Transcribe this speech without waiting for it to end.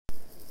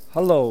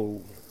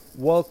Hello,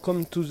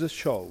 welcome to the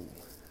show.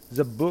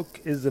 The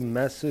book is a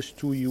message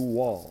to you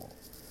all.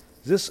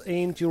 This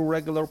ain't your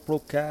regular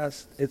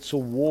broadcast, it's a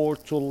war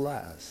to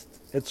last.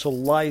 It's a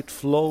light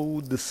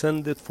flow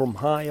descended from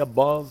high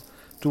above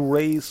to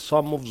raise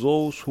some of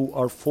those who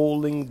are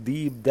falling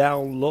deep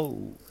down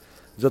low.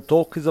 The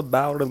talk is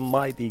about a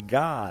mighty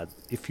God,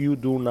 if you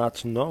do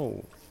not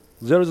know.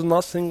 There is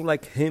nothing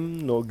like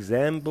him, no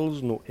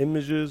examples, no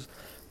images,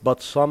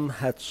 but some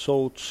had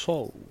thought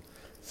so.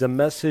 The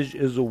message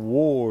is a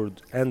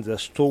word, and the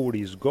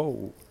stories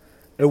go.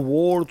 A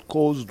word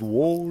caused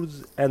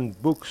wars, and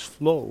books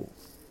flow.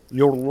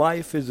 Your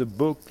life is a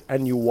book,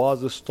 and you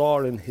was a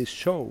star in his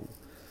show.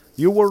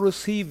 You will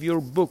receive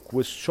your book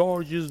with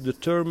charges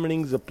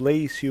determining the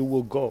place you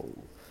will go.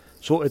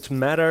 So it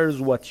matters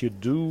what you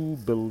do,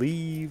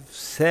 believe,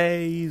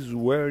 says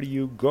where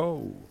you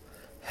go.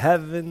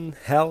 Heaven,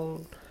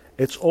 hell,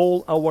 it's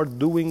all our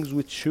doings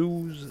we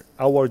choose,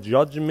 our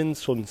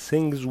judgments on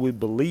things we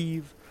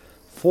believe,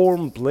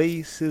 form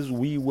places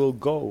we will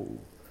go.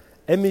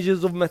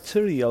 Images of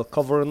material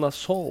covering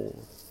us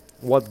all.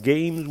 What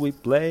games we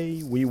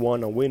play, we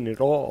wanna win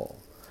it all.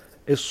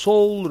 A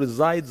soul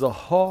resides a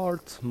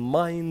heart,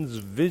 minds,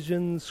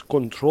 visions,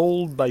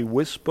 controlled by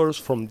whispers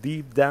from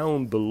deep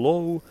down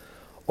below,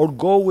 or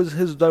go with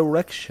his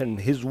direction,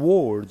 his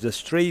words, a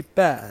straight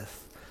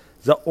path,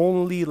 the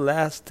only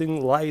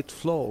lasting light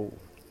flow.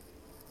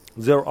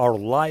 There are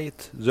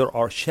light, there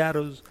are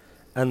shadows,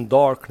 and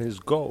darkness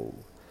go.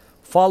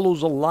 Follow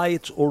the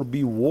light or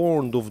be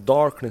warned of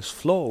darkness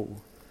flow.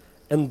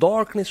 In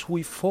darkness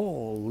we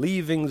fall,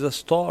 leaving the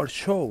star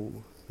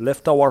show.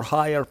 Left our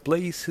higher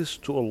places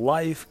to a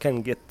life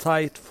can get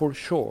tight for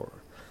sure.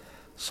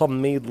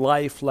 Some made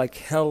life like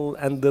hell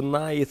and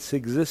deny its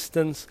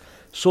existence,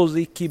 so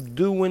they keep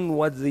doing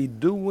what they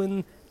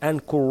doing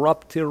and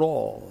corrupt it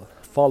all.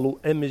 Follow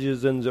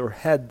images in their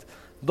head,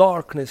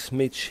 darkness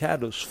made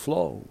shadows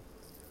flow.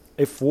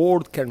 If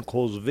word can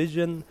cause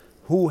vision,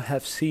 who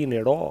have seen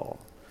it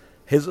all?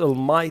 His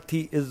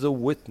Almighty is a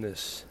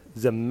witness.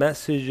 The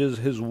message is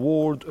His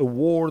word, a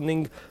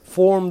warning,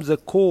 forms the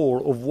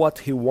core of what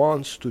He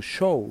wants to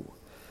show.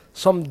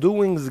 Some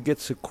doings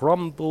gets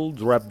crumbled,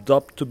 wrapped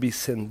up to be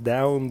sent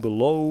down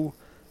below.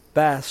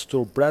 Past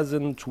or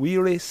present, we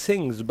raise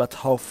things, but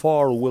how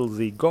far will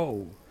they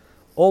go?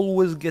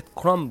 Always get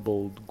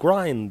crumbled,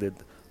 grinded,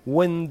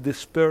 wind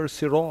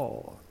disperse it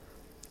all.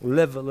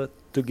 Level it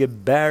to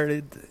get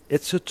buried,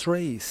 it's a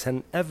trace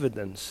and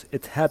evidence,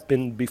 it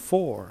happened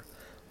before.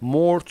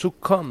 More to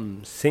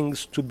come,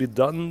 things to be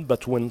done,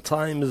 but when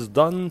time is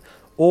done,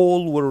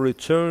 all will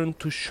return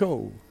to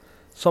show.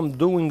 Some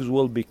doings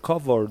will be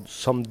covered,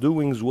 some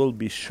doings will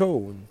be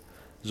shown.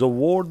 The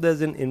word as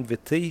an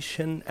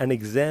invitation, an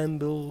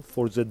example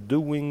for the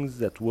doings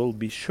that will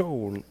be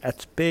shown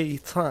at pay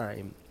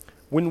time,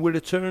 when we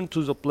return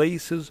to the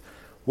places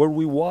where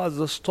we was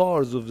the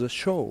stars of the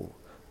show,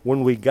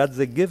 when we got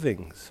the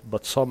givings,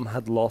 but some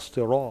had lost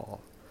it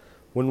all.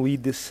 When we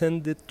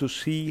descended to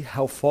see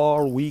how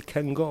far we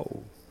can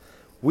go.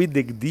 We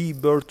dig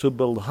deeper to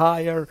build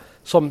higher,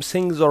 some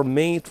things are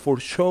made for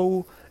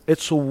show.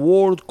 It's a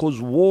word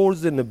cause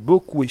words in a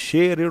book we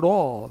share it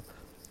all.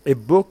 A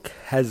book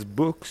has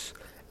books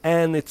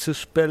and it's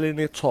spelling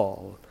it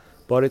all.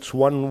 But it's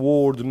one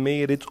word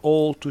made it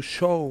all to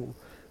show.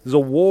 The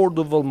word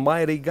of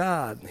Almighty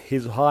God,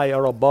 He's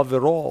higher above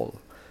it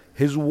all.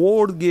 His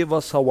word gave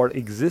us our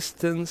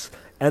existence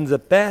and the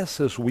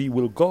passes we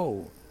will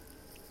go.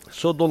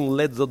 So don't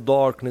let the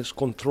darkness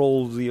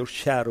control your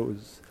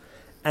shadows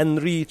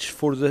and reach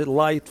for the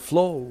light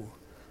flow.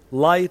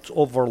 Light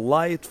over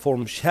light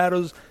form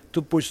shadows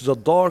to push the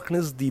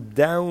darkness deep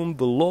down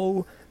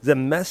below. The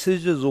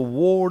message is a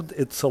word,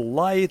 it's a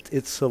light,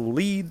 it's a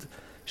lead,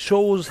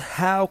 shows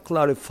how,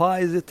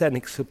 clarifies it and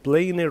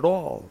explain it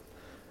all.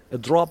 A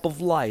drop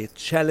of light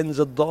challenge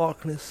the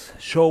darkness,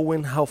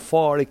 showing how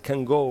far it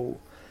can go.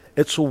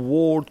 It's a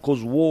word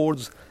cause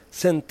words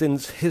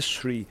sentence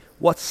history,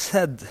 what's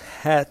said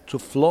had to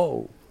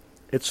flow.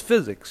 It's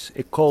physics,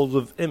 a cause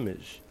of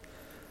image.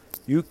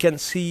 You can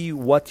see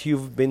what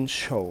you've been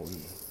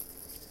shown,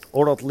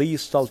 or at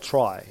least I'll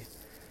try.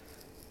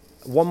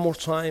 One more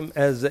time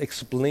as the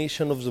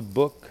explanation of the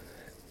book.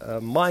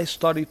 My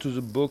study to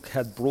the book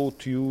had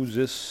brought you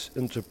this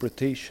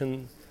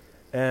interpretation,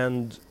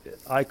 and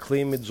I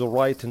claim it's the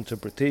right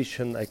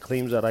interpretation. I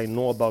claim that I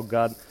know about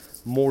God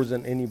more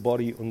than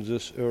anybody on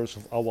this earth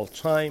of our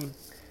time.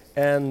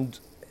 And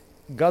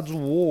God's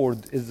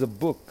word is a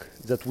book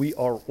that we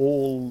are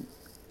all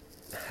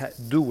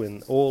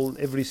doing.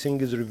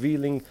 Everything is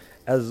revealing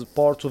as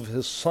part of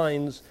His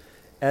signs,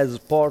 as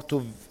part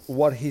of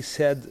what He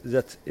said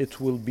that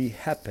it will be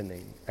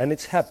happening, and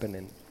it's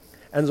happening.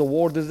 And the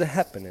word is the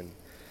happening.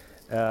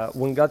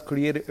 When God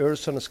created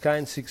earth and the sky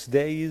in 6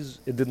 days,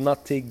 it did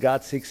not take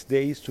God 6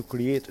 days to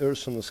create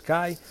earth and the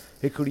sky.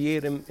 He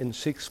created them in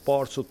 6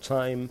 parts of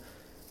time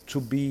to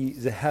be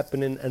the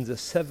happening, and the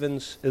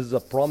seventh is the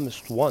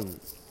promised one.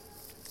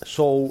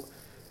 So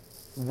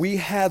we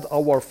had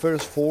our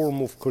first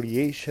form of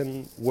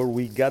creation where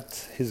we got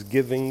His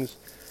givings,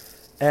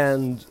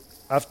 and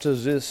after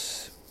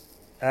this,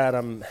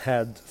 Adam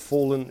had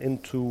fallen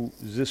into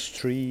this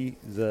tree,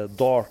 the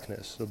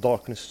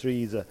darkness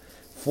tree, the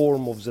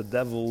form of the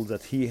devil,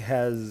 that he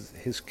has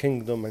his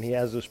kingdom and he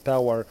has his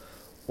power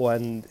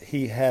and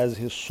he has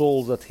his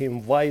soul, that he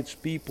invites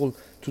people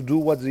to do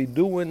what they're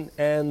doing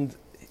and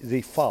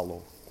they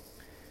follow.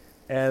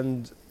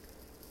 And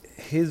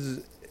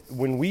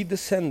when we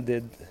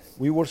descended,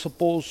 we were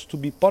supposed to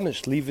be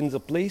punished, leaving the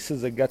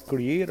places that God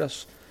created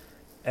us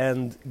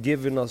and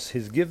giving us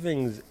his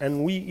givings,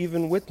 and we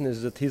even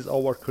witnessed that he's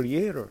our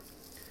creator.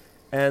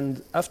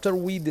 And after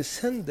we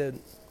descended,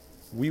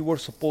 we were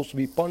supposed to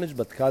be punished,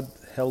 but God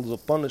held the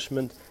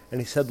punishment, and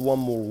he said one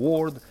more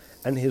word,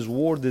 and his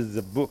word is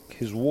the book.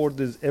 His word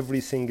is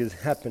everything is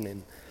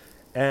happening.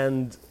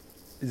 And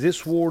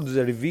this word,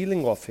 the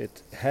revealing of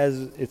it,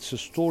 has its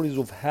stories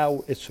of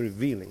how it's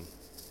revealing.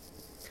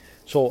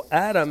 So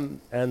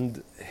Adam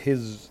and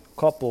his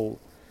couple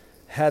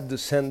had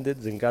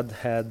descended, and God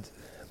had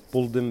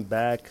pulled them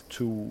back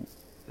to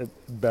a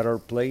better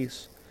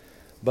place.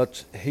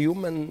 But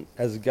human,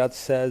 as God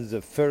says,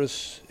 the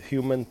first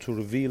human to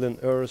reveal in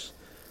earth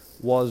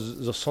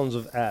was the sons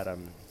of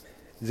Adam.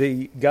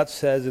 God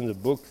says in the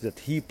book that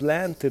he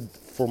planted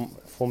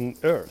from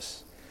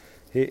earth.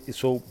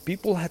 So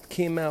people had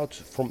came out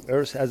from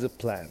earth as a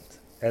plant,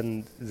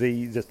 and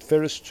the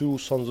first two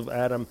sons of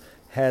Adam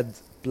had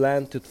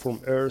planted from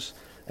earth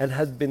and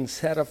had been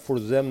set up for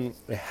them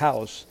a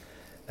house,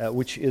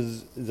 which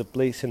is the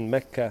place in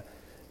Mecca,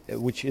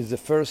 which is the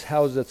first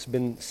house that's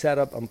been set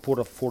up and put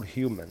up for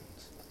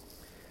humans.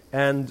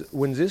 And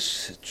when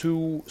these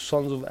two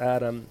sons of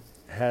Adam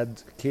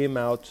had came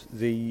out,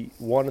 they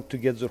wanted to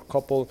get their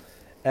couple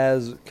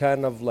as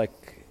kind of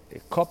like a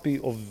copy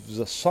of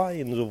the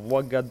signs of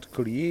what God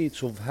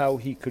creates, of how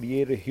he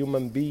created a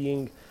human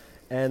being,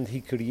 and he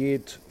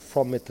created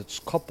from it its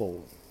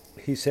couple.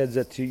 He said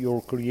that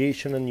your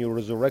creation and your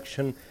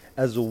resurrection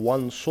as a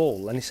one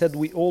soul. And he said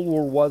we all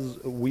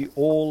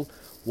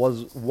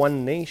was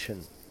one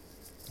nation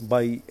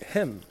by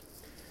him.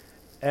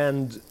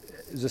 And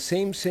the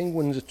same thing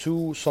when the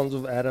two sons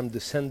of Adam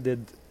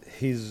descended,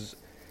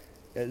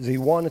 they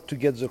wanted to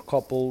get their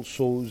couple,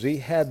 so they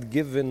had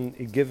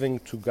giving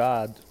to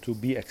God to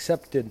be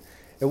accepted.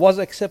 It was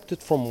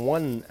accepted from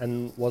one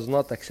and was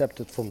not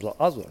accepted from the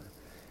other.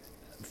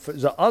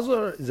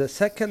 The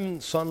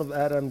second son of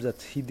Adam,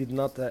 that he did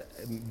not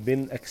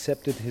been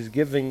accepted his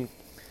giving,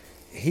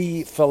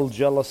 he felt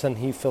jealous and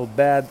he felt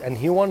bad and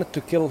he wanted to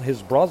kill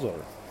his brother.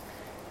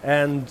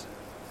 And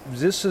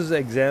this is the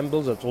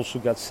example that also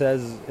God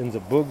says in the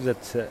book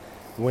that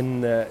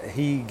when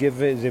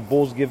they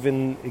both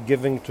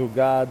giving to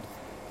God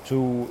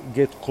to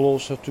get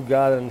closer to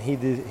God, and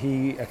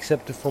he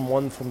accepted from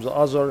one from the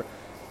other,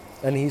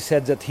 and he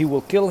said that he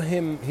will kill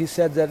him. He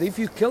said that if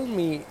you kill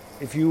me,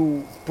 if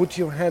you put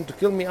your hand to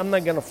kill me, I'm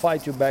not gonna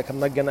fight you back. I'm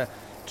not gonna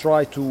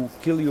try to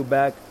kill you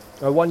back.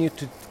 I want you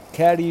to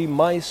carry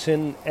my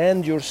sin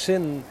and your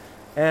sin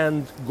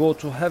and go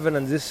to heaven,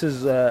 and this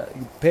is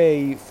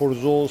pay for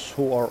those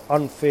who are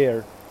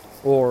unfair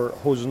or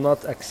who's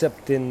not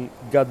accepting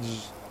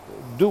God's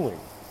doing.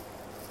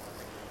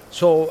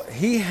 So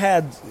he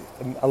had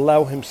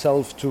allowed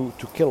himself to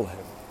kill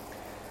him.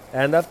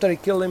 And after he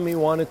killed him, he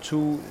wanted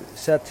to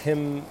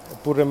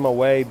put him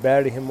away,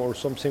 bury him or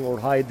something, or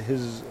hide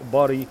his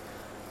body.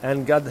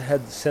 And God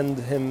had sent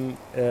him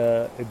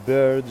a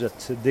bird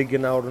that's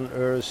digging out on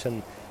earth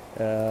and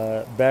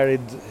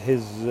buried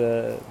his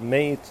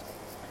mate.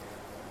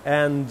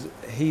 And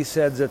he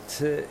said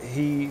that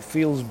he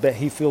feels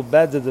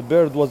bad that the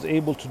bird was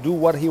able to do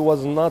what he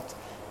was not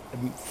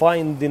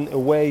finding a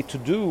way to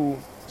do.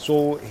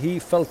 So he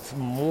felt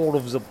more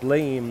of the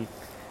blame,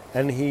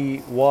 and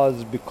he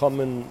was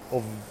becoming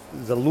of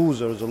the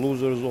losers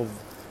of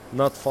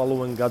not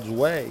following God's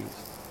ways.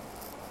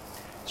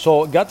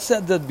 So God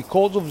said that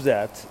because of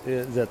that,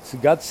 that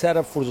God set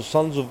up for the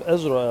sons of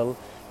Israel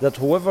that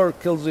whoever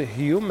kills a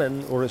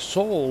human or a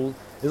soul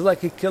is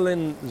like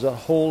killing the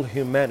whole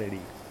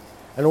humanity.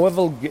 And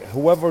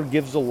whoever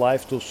gives a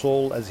life to a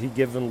soul as he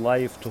given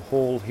life to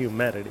whole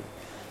humanity.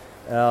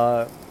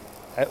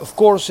 Of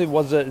course, it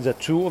was the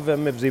two of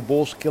them. If they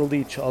both killed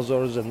each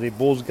other and they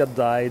both got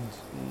died,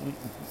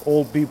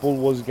 all people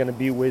was going to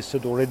be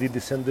wasted, already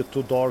descended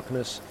to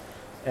darkness,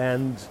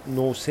 and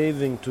no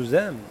saving to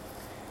them.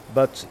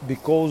 But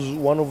because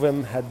one of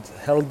them had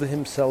held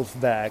himself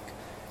back,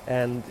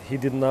 and he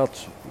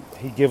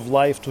gave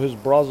life to his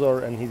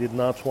brother, and he did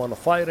not want to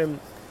fight him,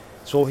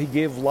 so he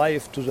gave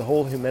life to the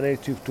whole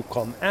humanity to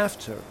come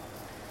after.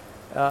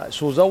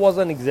 So that was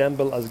an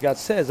example, as God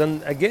says.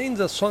 And again,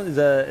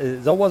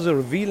 that was a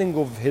revealing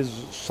of his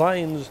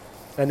signs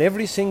and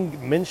everything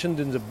mentioned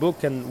in the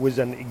book, and with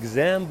an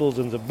examples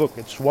in the book.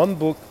 It's one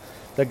book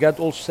that God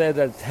also said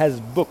that it has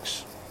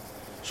books.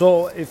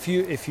 So if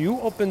you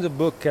open the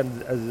book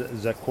and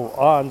the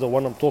Quran, the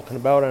one I'm talking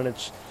about, and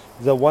it's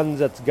the one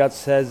that God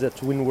says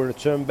that when we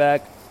return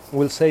back,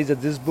 we'll say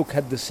that this book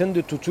had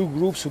descended to two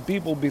groups of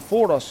people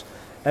before us,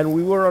 and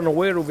we were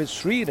unaware of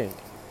its reading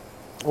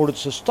or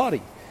its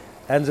study.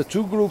 and the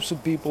two groups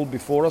of people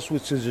before us,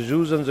 which is the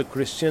Jews and the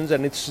Christians,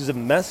 and it's the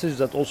message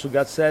that also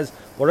God says,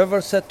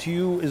 whatever said to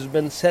you has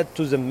been said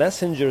to the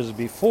messengers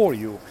before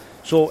you.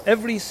 So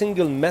every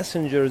single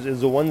messenger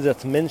is the one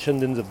that's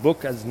mentioned in the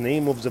book, as the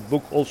name of the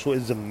book also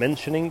is a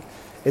mentioning,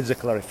 it's a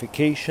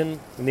clarification.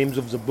 The names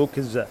of the book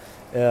is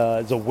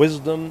the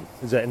wisdom,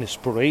 the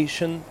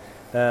inspiration,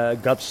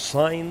 God's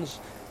signs.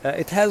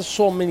 It has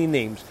so many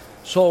names.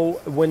 So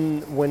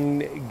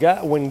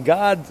when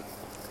God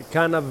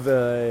kind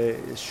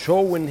of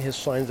showing his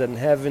signs and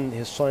having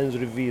his signs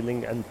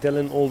revealing and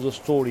telling all the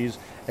stories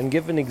and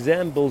giving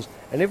examples,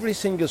 and every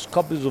single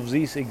copies of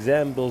these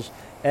examples,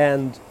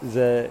 and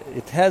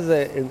it has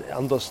an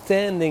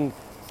understanding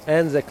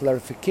and the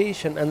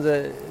clarification and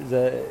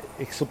the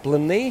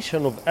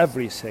explanation of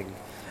everything.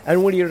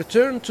 And when you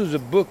return to the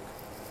book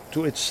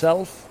to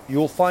itself,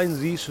 you'll find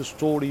these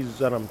stories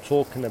that I'm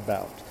talking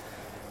about.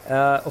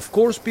 Of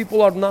course,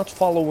 people are not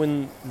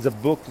following the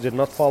book, they're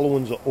not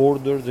following the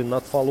order, they're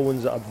not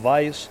following the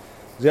advice,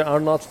 they are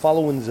not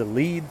following the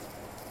lead,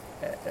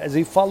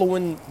 they're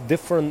following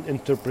different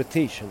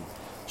interpretation.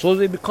 So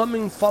they're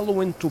becoming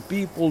following to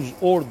people's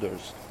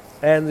orders,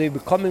 and they're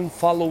becoming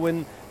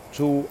following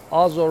to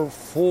other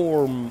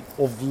form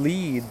of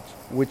lead,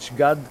 which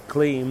God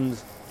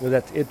claims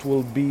that it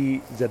will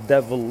be the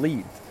devil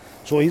lead.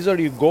 So either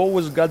you go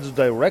with God's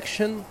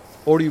direction,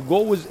 or you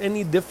go with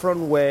any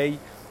different way,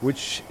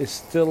 which is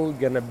still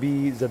going to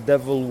be the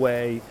devil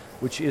way,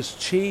 which is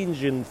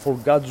changing for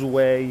God's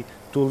way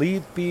to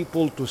lead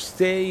people to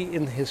stay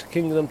in his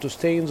kingdom, to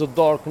stay in the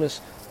darkness,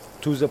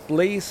 to the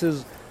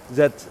places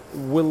that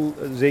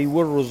they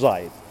will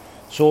reside.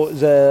 So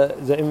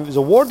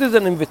the word is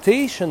an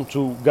invitation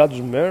to God's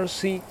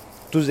mercy,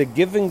 to the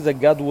giving that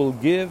God will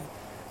give,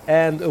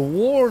 and a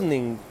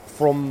warning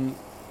from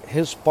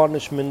his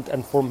punishment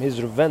and from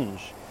his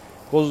revenge.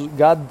 Because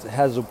God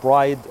has a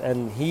pride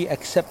and he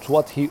accepts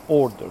what he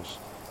orders.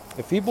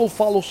 If people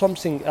follow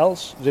something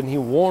else, then he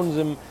warns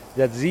them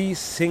that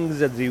these things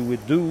that they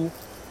would do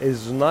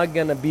is not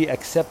going to be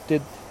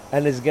accepted,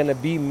 and is going to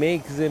be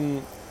make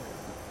them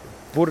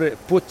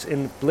put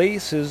in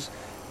places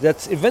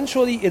that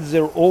eventually it's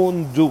their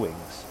own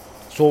doings.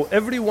 So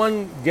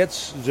everyone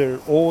gets their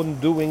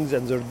own doings,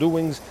 and their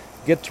doings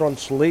get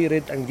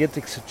translated and get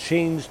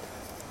exchanged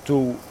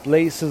to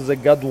places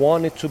that God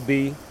wanted to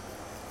be,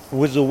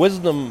 with the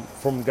wisdom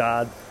from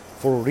God,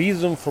 for a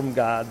reason from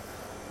God.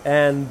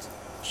 And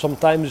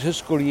sometimes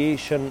his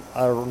creation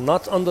are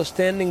not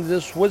understanding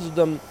this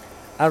wisdom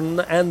and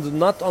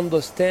not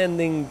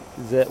understanding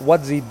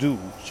what they do.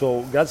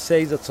 So God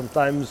says that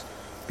sometimes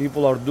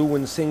people are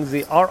doing things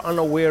they are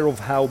unaware of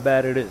how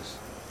bad it is.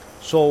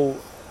 So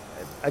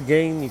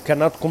again, you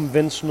cannot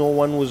convince no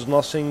one with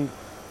nothing,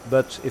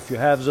 but if you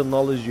have the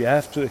knowledge, you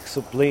have to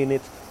explain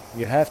it,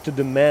 you have to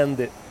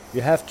demand it,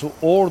 you have to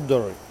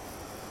order it.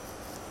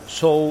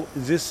 So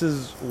this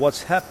is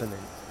what's happening.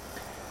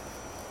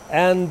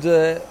 And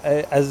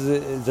as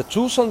the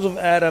two sons of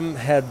Adam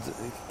had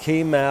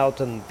came out,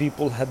 and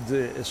people had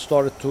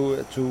started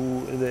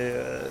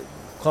to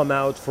come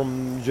out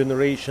from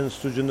generations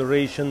to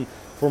generation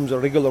from the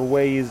regular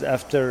ways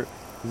after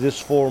this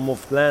form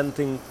of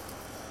planting,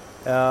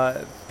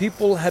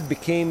 people had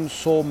became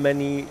so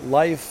many.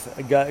 Life,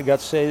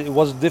 God says, it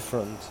was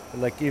different.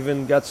 Like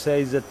even God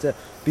says that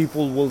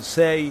people will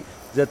say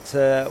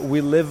that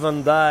we live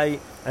and die,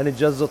 and it's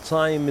just the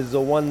time is the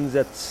one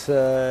that's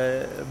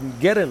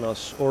getting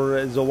us, or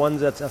is the one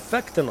that's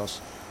affecting us.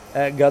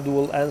 God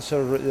will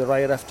answer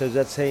right after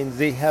that, saying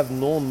they have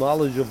no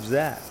knowledge of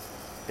that.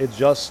 It's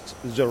just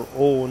their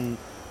own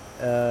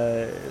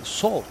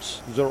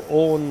thoughts, their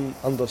own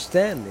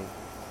understanding,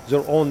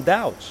 their own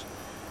doubts.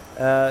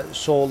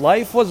 So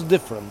life was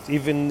different.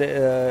 Even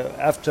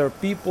after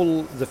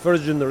people, the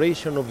first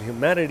generation of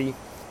humanity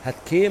had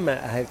came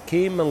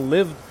and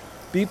lived,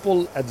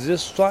 people at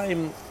this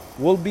time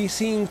will be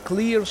seeing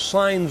clear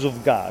signs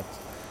of God.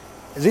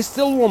 They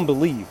still won't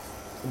believe.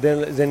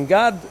 Then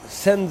God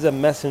sends a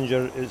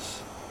messenger.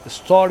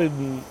 Started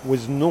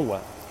with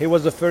Noah. He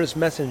was the first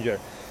messenger.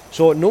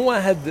 So Noah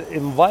had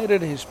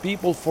invited his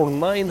people for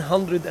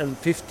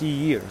 950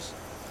 years.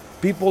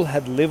 People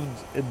had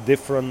lived a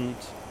different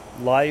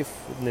life,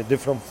 in a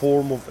different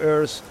form of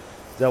earth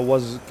that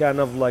was kind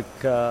of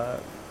like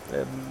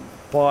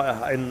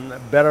in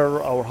better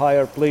or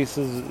higher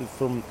places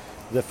from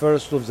the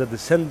first of the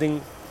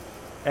descending,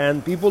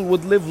 and people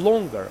would live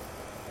longer.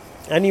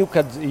 And you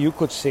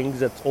could think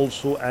that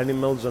also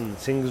animals and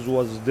things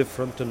was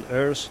different on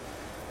earth,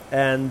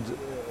 and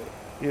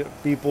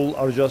people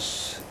are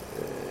just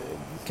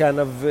kind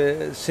of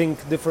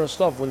think different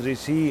stuff when they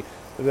see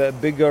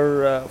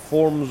bigger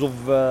forms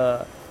of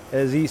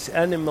these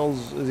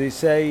animals. They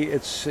say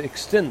it's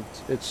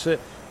extinct. It's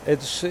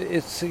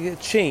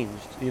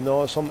changed. You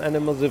know, some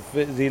animals, if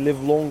they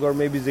live longer,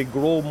 maybe they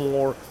grow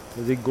more,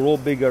 they grow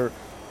bigger,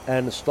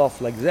 and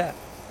stuff like that.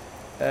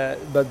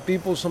 But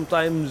people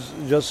sometimes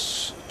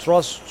just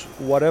trust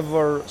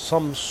whatever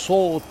some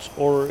thought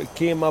or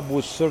came up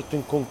with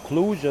certain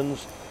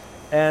conclusions,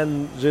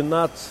 and they're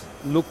not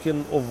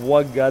looking of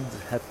what God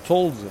had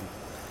told them.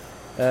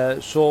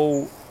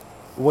 So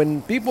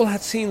when people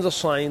had seen the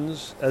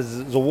signs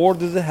as the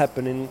world is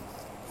happening,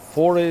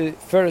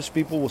 first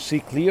people will see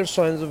clear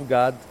signs of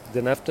God.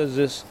 Then after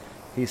this,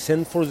 He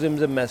sent for them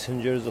the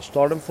messengers,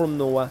 starting from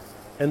Noah,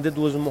 ended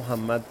with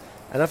Muhammad,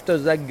 and after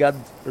that, God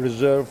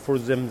reserved for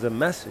them the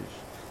message.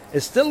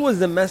 It's still with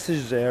the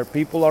message there,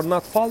 people are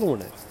not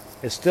following it.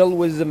 It's still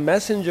with the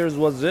messengers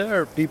was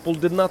there, people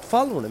did not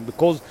follow them,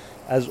 because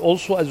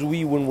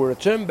when we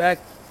return back,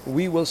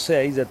 we will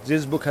say that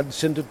this book had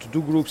descended to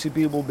two groups of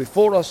people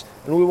before us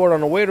and we were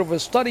unaware of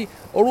his study,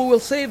 or we will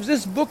say if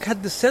this book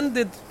had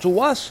descended to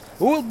us,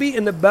 we will be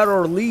in a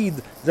better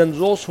lead than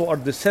those who are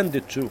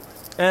descended to.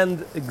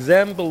 And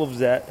example of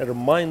that, a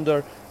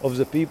reminder of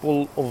the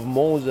people of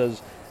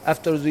Moses,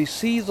 after they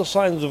see the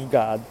signs of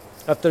God,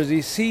 after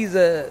they see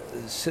the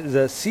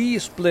sea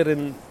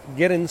splitting,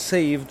 getting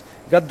saved,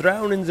 God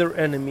drowning their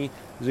enemy,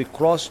 they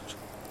crossed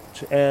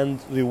and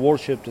they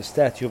worshipped the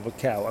statue of a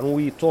cow. And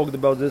we talked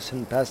about this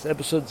in past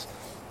episodes.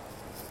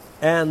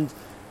 And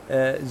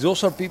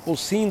those are people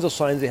seeing the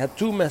signs. They had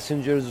two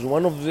messengers.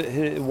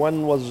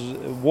 One was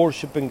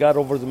worshipping God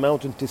over the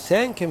mountain to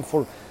thank Him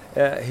for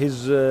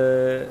His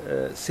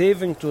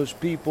saving to His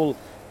people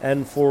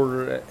and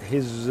for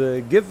His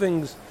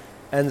givings.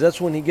 And that's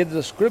when he gets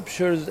the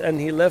scriptures, and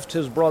he left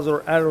his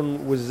brother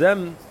Aaron with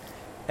them,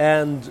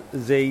 and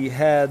they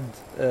had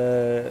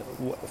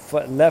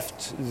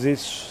left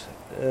this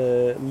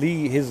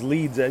his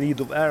lead, the lead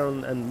of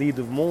Aaron and lead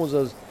of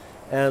Moses,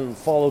 and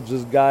followed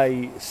this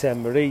guy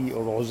Samiri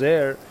or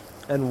Ozer,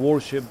 and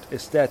worshipped a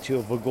statue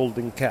of a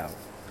golden cow.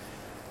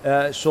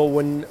 So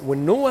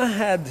when Noah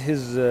had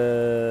his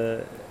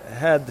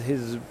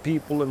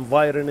people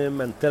inviting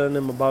him and telling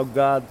him about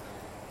God,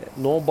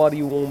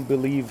 nobody won't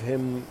believe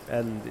him,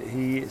 and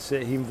he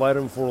invited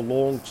him for a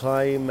long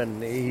time,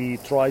 and he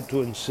tried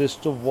to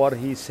insist of what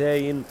he's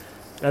saying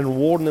and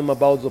warn him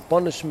about the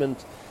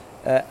punishment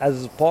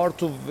as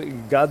part of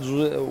God's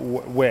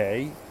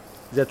way,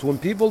 that when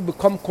people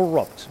become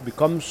corrupt,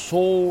 become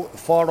so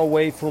far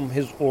away from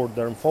His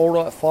order and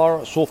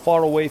so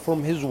far away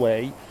from His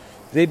way,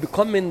 they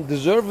become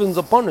deserving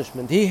the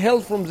punishment. He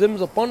held from them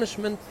the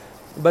punishment,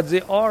 but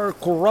they are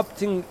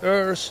corrupting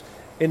earth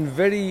in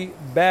very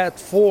bad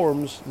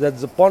forms that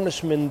the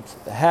punishment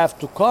have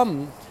to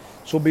come.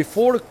 So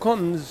before it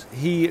comes,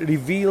 He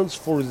reveals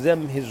for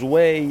them His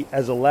way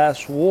as a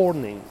last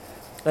warning.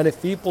 And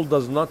if people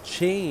does not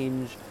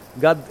change,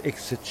 God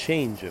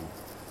exchange him.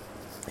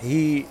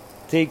 He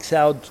takes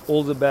out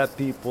all the bad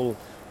people,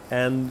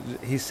 and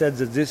He said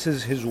that this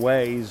is His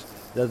ways,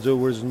 that there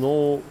was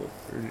no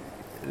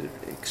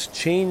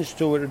exchange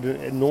to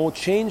it, no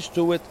change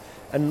to it,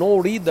 and no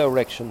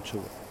redirection to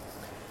it.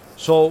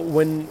 So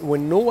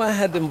when Noah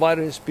had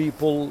invited his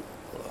people,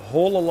 a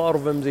lot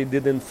of them they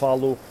didn't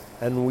follow,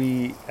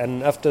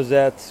 and after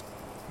that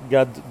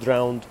God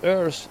drowned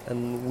earth,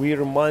 and we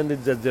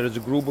reminded that there is a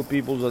group of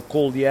people that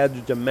called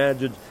Yajuj and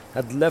Majuj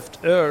had left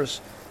earth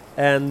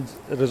and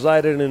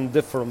resided in a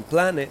different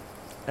planet,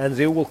 and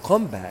they will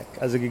come back.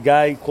 As a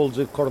guy called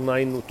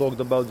Zulkarnain, who talked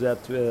about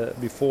that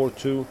before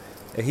too,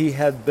 he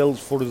had built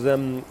for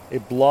them a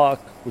block,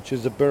 which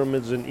is the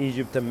pyramids in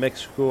Egypt and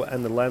Mexico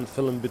and the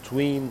landfill in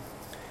between.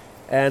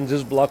 And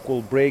this block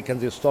will break, and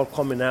they'll start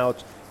coming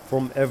out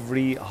from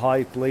every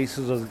high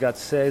places, as God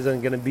says,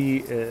 and going to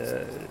be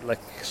like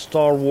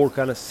Star Wars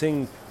kind of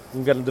thing.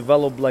 We're going to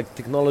develop like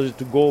technology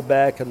to go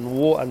back and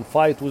war and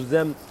fight with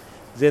them.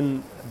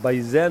 Then by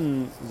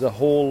then the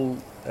whole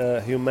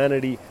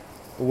humanity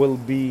will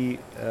be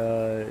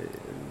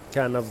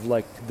kind of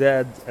like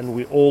dead, and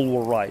we all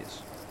will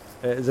rise.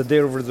 The day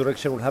of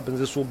resurrection will happen.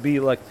 This will be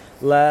like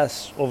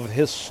last of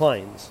His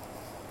signs.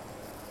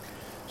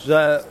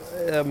 As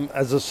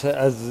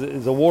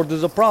the word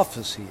is a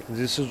prophecy,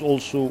 this is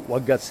also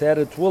what God said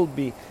it will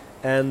be,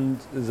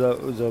 and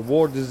the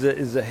word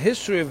is a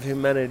history of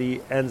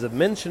humanity and the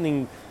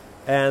mentioning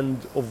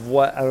and of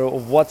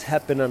what's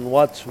happened and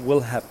what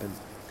will happen.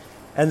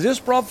 And this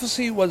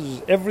prophecy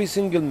was every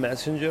single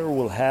messenger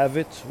will have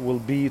it, will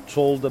be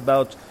told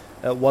about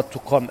what to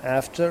come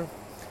after.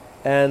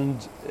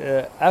 And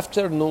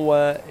after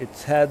Noah, it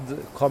had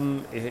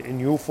come a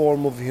new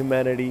form of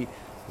humanity,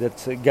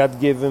 that God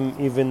gave him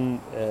even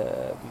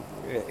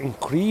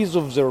increase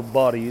of their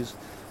bodies.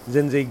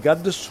 Then they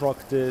got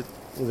destructed.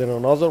 Then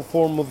another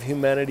form of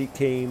humanity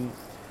came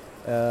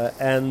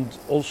and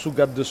also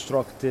got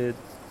destructed.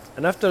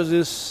 And after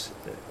this,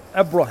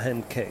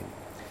 Abraham came.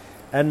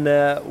 And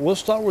we'll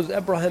start with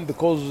Abraham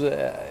because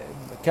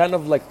kind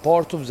of like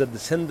part of the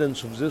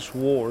descendants of this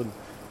world,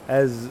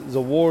 as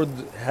the world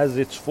has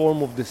its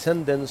form of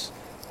descendants,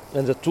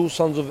 and the two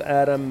sons of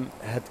Adam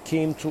had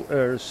came to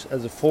earth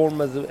as a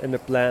form in a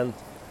plant.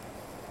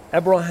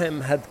 Abraham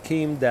had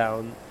came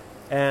down,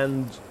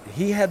 and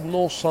he had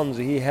no sons.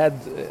 He had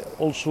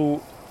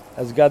also,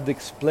 as God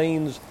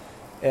explains,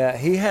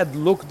 he had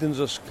looked in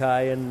the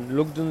sky and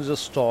looked in the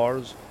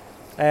stars,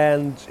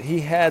 and he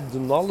had the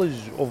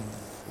knowledge of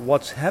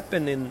what's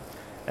happening,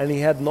 and he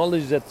had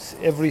knowledge that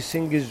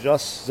everything is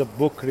just the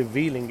book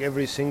revealing,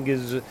 everything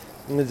is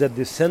the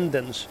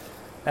descendants.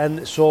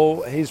 And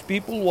so his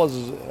people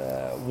was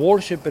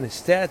worshiping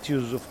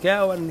statues of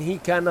cow, and he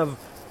kind of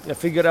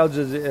figured out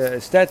the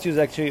statues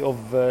actually of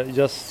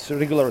just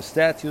regular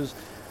statues,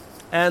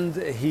 and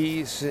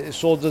he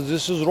saw that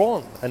this is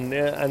wrong,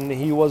 and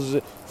he was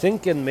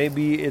thinking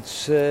maybe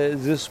it's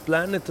this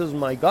planet is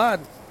my god.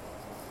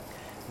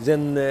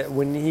 Then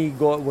when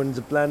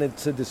the planet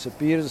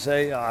disappears,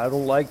 say I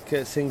don't like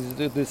things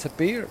to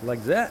disappear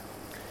like that.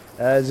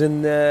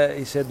 Then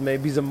he said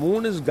maybe the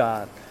moon is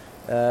God.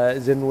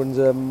 Then when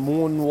the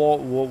moon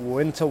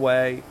went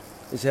away,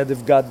 he said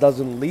if God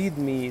doesn't lead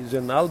me,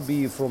 then I'll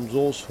be from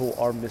those who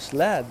are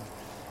misled.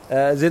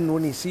 Then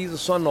when he sees the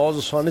sun, oh,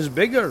 the sun is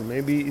bigger.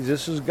 Maybe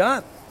this is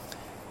God.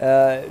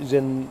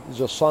 Then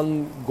the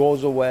sun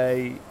goes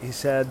away. He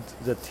said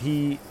that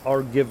he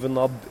are given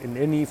up in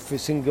any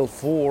single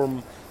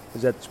form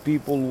that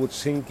people would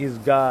think is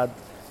God,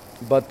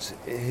 but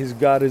his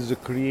God is the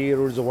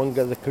creator, the one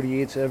God that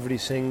creates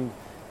everything,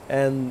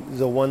 and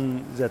the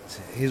one that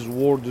his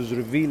word is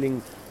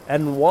revealing,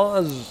 and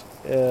was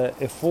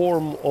a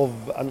form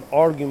of an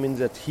argument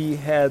that he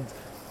had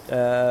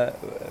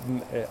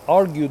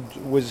argued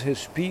with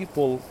his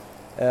people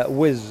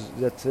with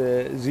that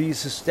these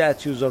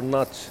statues are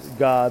not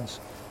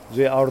gods,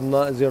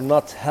 they're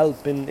not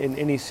helping in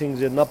anything,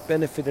 they're not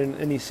benefiting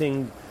in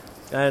anything,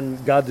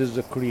 and God is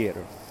the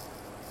creator.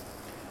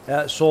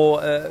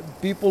 So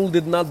people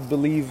did not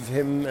believe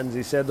him, and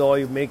they said, "Oh,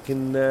 you're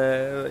making,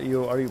 are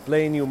you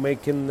playing? You're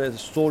making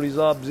stories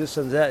up, this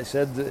and that." He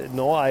said,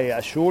 "No, I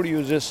assure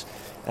you this,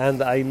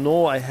 and I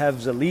know I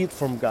have the lead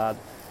from God."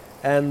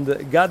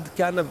 And God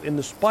kind of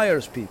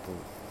inspires people,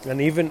 and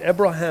even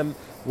Abraham,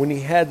 when he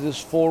had this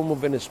form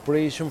of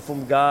inspiration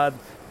from God,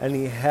 and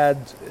he had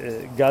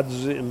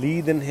God's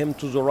leading him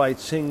to the right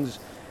things,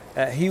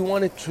 he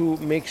wanted to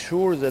make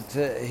sure that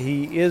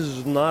he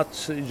is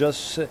not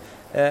just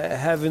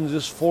having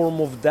this form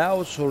of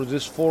doubts or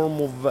this form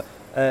of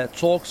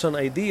talks and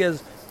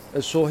ideas.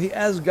 So he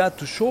asked God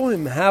to show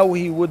him how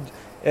he would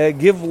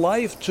give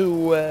life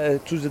to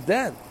the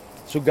dead.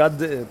 So God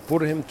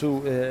put him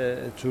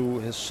to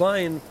his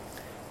sign,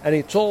 and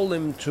he told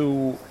him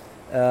to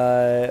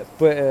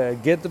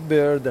get the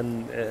bird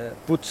and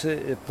put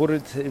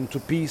it into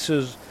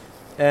pieces,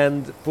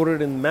 and put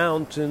it in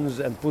mountains,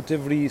 and put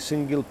every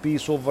single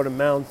piece over a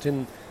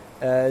mountain.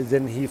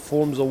 Then he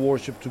forms a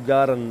worship to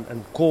God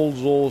and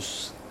calls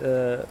those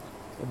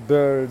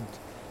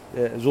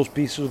those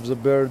pieces of the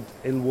bird,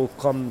 it will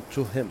come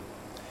to him.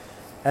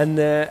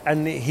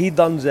 And he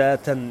done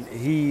that, and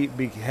he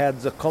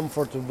had the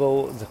comfort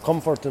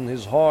in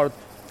his heart,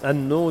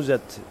 and knows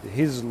that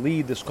his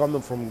lead is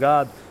coming from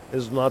God,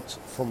 is not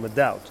from a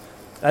doubt.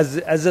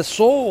 As a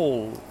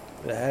soul,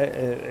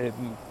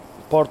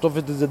 part of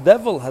it is the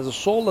devil has a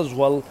soul as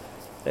well.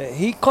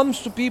 He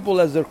comes to people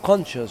as they're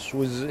conscious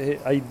with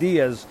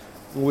ideas,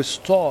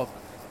 with talk,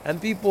 and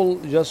people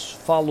just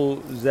follow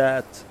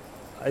that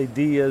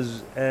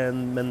ideas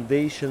and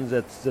mandations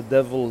that the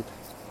devil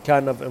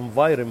kind of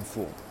invite him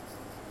for.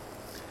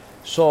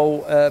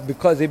 So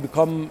because they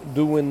become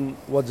doing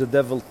what the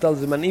devil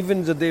tells them, and even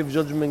in the day of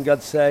judgment,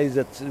 God says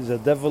that the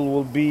devil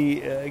will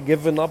be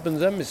given up in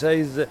them. He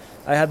says,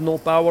 "I had no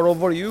power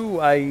over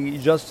you. I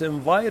just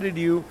invited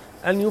you,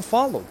 and you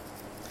followed."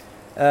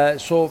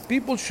 So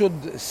people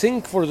should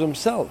think for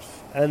themselves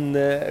and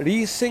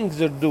rethink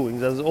their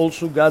doings. As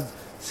also God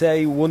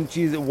say, once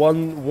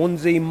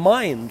they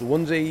mind,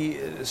 when they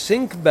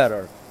think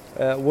better,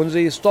 when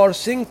they start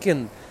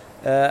thinking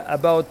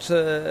about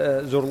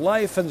their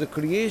life and the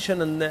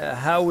creation, and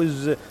how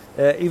is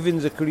even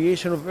the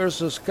creation of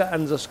earth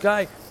and the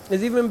sky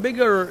is even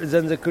bigger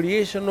than the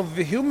creation of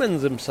the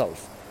humans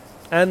themselves.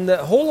 And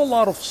a whole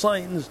lot of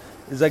signs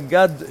that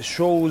God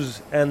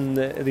shows and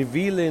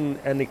revealing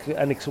and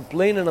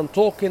explaining and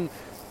talking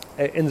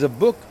in the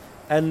book,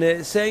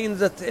 and saying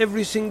that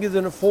everything is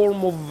in a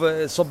form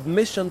of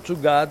submission to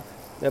God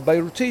by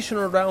rotation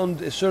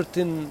around a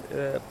certain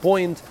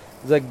point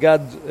that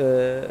God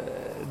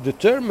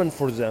determined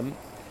for them.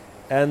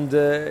 And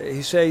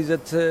he says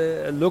that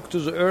look, to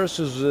the earth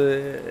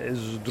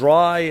is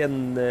dry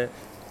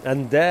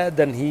and dead,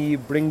 and he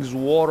brings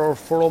water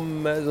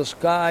from the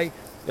sky.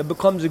 It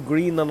becomes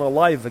green and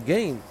alive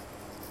again.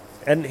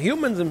 And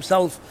humans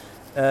themselves,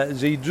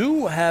 they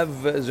do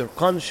have their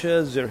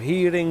conscience, their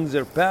hearing,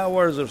 their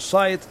powers, their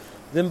sight.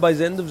 Then by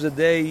the end of the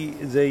day,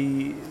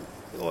 they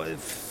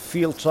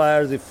feel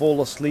tired, they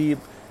fall asleep.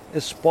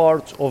 It's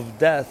part of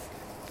death.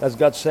 As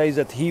God says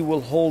that he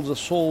will hold the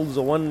soul,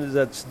 the one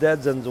that's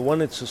dead and the one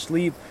that's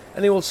asleep,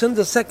 and he will send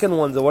the second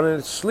one, the one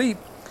that's asleep,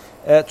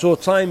 to a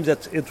time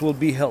that it will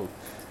be held.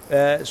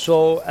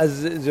 So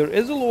as there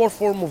is a lower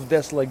form of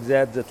death like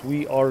that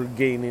we are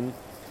gaining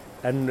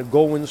and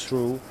going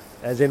through,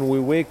 and then we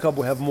wake up,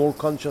 we have more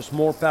conscious,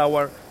 more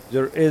power,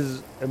 there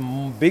is a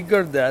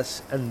bigger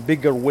death and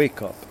bigger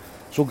wake up.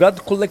 So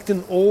God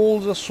collecting all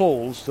the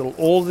souls, till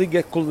all they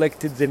get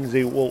collected, then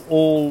they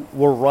will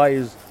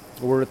rise.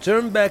 We'll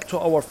return back to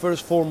our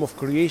first form of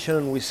creation,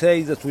 and we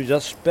say that we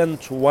just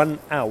spent 1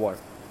 hour.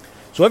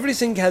 So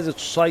everything has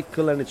its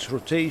cycle and its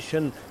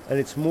rotation and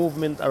its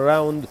movement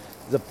around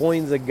the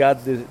point that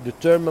God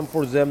determined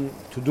for them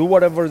to do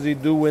whatever they're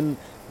doing.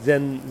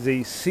 Then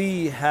they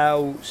see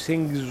how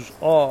things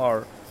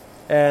are,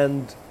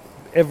 and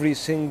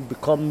everything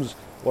becomes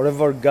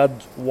whatever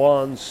God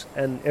wants,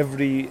 and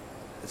every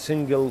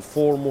single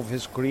form of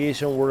His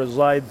creation will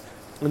reside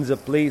in the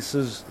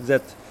places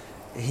that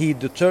He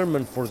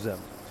determined for them.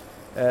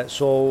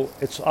 So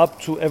it's up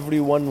to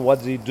everyone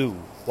what they do,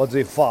 what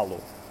they follow.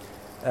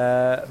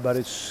 But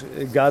it's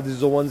God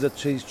is the one that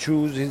says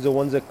choose. He's the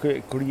one that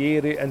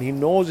created, and He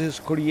knows His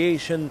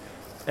creation,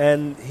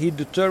 and He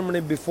determined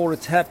it before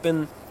it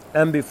happened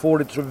and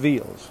before it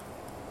reveals.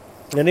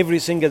 And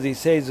everything, as He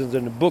says, is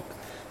in the book,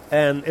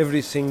 and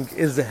everything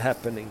is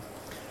happening.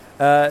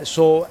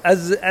 So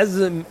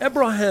as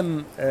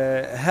Abraham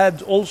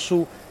had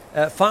also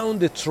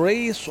found a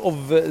trace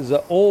of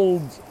the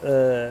old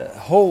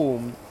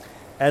home,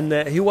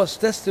 and he was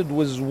tested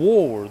with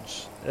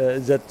words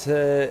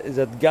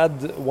that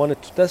God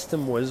wanted to test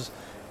him with,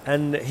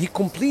 and he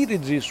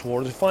completed these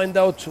wars. Find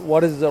out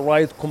what is the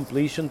right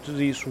completion to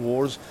these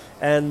wars,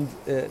 and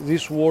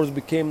these wars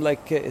became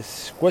like a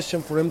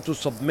question for him to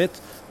submit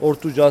or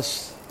to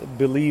just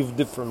believe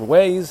different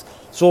ways.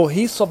 So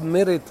he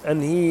submitted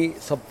and he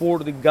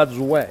supported God's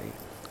way,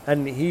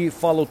 and he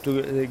followed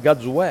to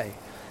God's way.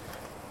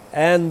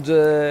 And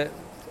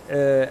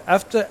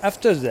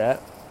after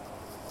that,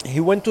 he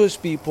went to his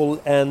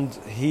people and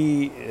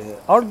he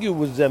argued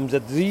with them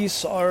that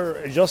these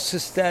are just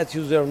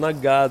statues, they are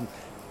not God.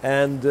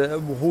 And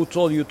who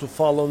told you to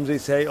follow them? They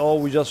say, oh,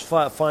 we just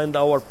find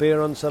our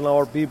parents and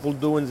our people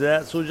doing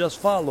that, so just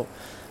follow.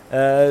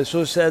 So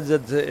he said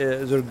that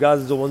their God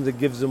is the one that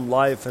gives them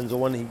life and the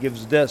one He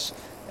gives death,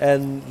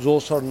 and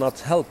those are not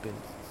helping.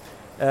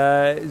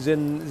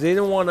 Then they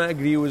didn't want to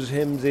agree with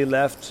him, they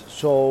left.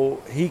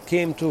 So he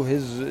came to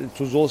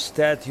those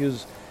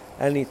statues,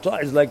 and he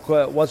thought, it's like,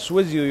 what's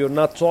with you? You're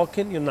not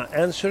talking, you're not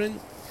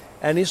answering.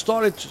 And he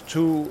started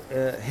to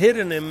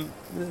hitting him,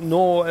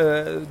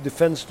 no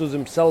defense to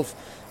himself.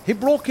 He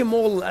broke him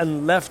all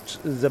and left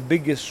the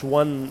biggest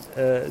one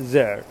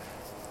there.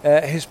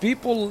 His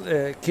people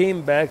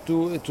came back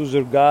to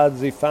their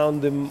gods. They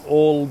found them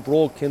all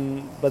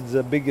broken, but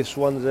the biggest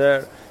one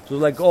there. So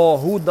like, oh,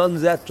 who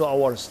done that to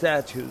our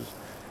statues?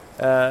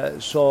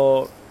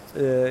 So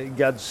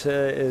God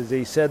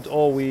they said,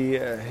 oh, we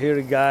hear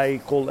a guy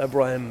called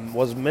Abraham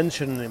was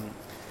mentioning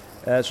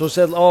him. So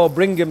said, oh,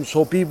 bring him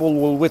so people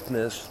will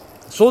witness.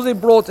 So they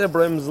brought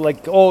Abraham,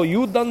 like, oh,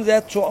 you done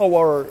that to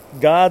our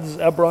gods,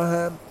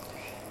 Abraham?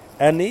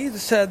 And he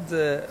said,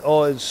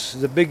 oh, it's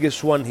the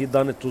biggest one, he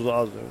done it to the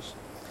others.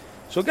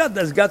 So God,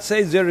 as God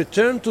says, they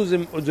returned to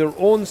their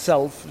own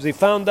self. They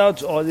found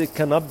out, oh, it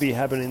cannot be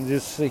happening.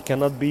 It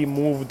cannot be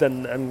moved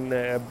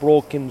and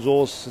broken,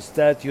 those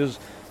statues.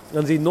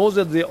 And they know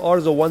that they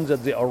are the ones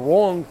that they are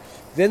wrong.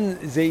 Then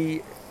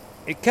they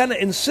kind of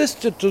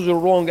insisted to the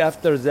wrong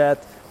after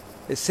that,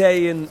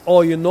 saying,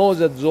 oh, you know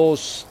that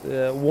those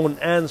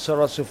won't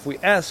answer us if we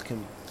ask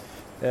him.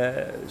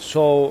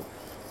 So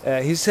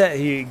he said,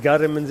 he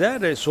got him in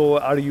that. So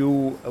are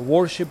you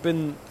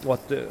worshiping what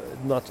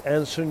not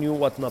answering you,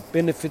 what not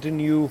benefiting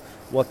you,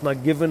 what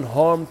not giving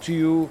harm to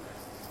you?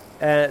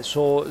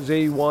 So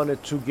they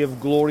wanted to give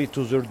glory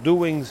to their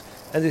doings,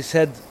 and they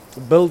said,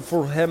 build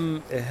for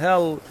him a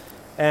hell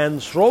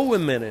and throw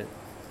him in it.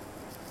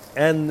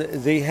 And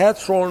they had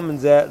thrown him in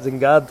that. Then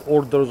God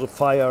orders a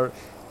fire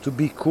to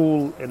be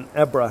cool in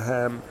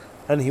Abraham,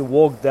 and he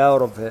walked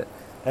out of it,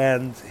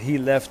 and he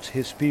left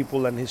his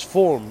people and his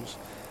forms.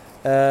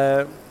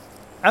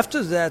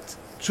 After that,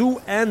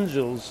 2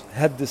 angels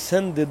had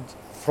descended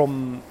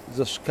from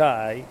the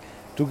sky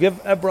to give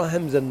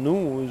Abraham the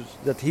news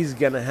that he's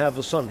gonna have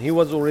a son. He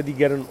was already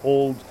getting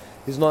old,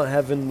 he's not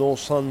having no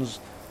sons,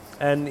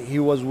 and he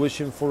was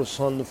wishing for a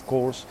son, of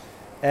course.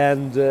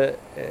 And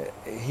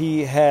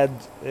he had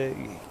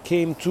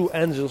came 2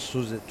 angels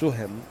to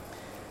him,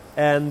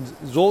 and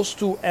those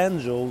 2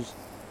 angels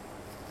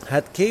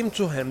had came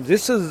to him.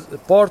 This is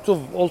part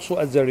of also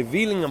as a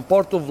revealing and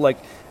part of like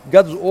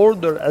God's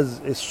order as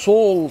a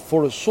soul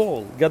for a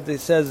soul. God, he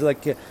says,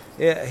 like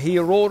he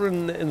wrote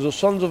in the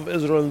sons of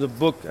Israel in the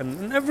book, and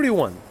in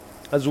everyone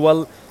as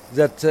well,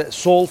 that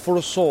soul for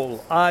a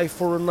soul, eye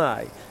for an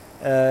eye,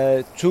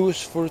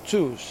 tooth for a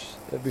tooth.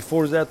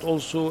 Before that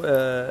also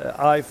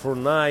eye for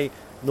an eye,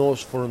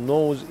 nose for a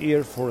nose,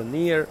 ear for an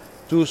ear,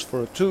 tooth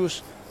for a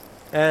tooth.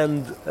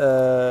 And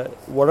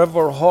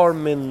whatever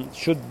harming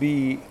should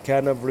be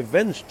kind of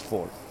revenged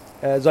for.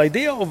 The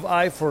idea of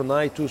eye for an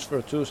eye, tooth for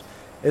a tooth,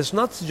 is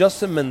not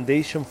just a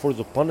mandation for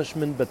the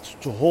punishment, but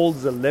to hold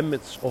the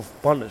limits of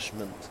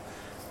punishment.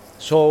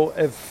 So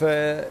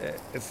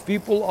if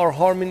people are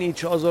harming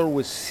each other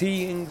with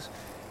seeings,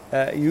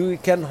 you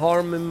can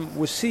harm them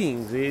with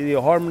seeings.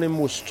 You harm them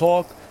with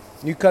talk,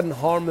 you can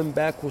harm them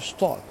back with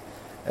talk.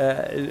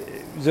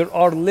 There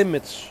are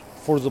limits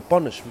for the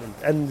punishment,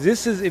 and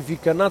this is if you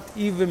cannot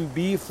even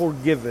be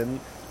forgiven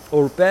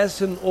or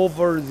passing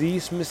over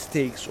these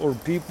mistakes or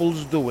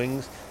people's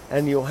doings,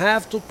 and you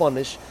have to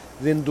punish,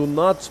 then do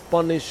not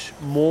punish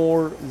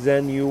more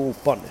than you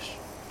punish.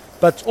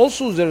 But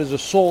also there is a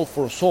soul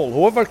for soul.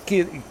 Whoever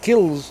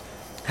kills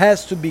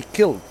has to be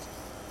killed.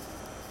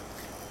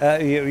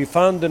 We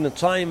found in a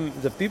time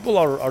that people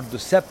are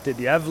deceptive.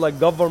 You have like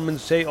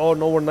governments say, oh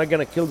no, we're not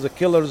going to kill the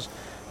killers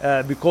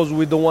because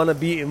we don't want to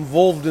be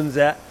involved in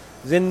that.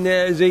 Then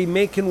they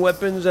making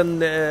weapons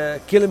and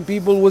killing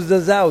people with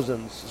the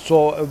thousands.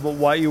 So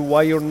why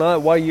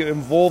you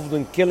involved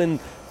in killing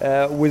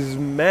with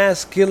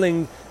mass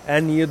killing,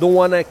 and you don't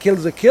want to kill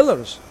the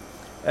killers?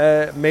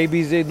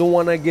 Maybe they don't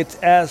want to get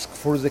asked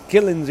for the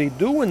killing they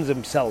do in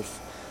themselves.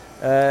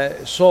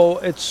 So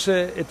it's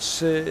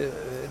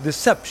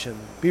deception.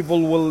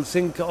 People will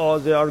think, oh,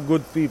 they are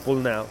good people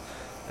now.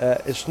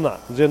 It's not.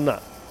 They're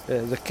not.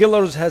 The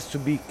killers has to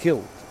be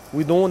killed.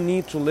 We don't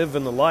need to live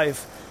in a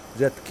life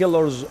that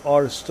killers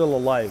are still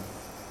alive.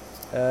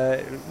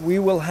 We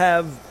will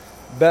have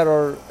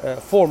better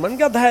form, and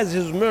God has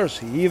His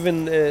mercy. He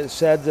even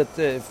said that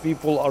if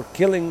people are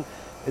killing,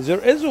 there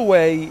is a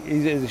way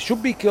they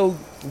should be killed.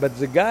 But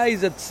the guy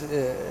that's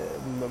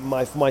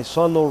my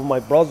son or my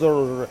brother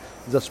or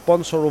the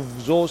sponsor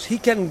of those, he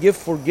can give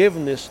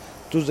forgiveness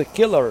to the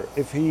killer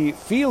if he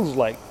feels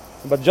like,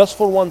 but just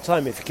for one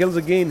time. If he kills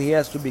again, he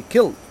has to be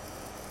killed.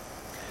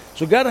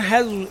 So God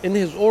has in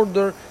His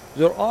order,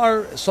 there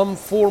are some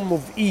form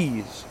of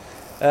ease,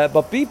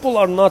 but people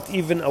are not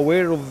even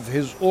aware of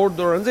His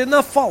order, and they're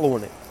not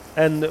following it.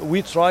 And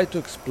we try to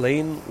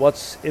explain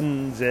what's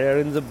in there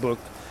in the book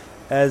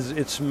as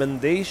its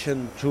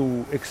mandation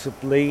to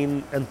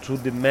explain and to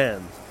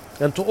demand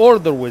and to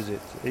order with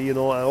it. You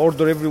know, I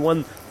order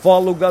everyone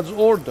follow God's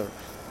order.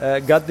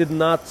 God did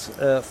not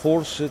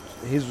force it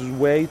His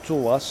way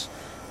to us.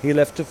 He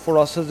left it for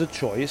us as a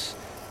choice.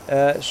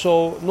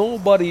 So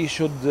nobody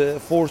should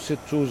force it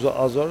to the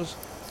others.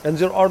 And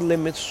there are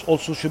limits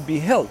also should be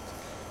held.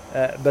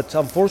 But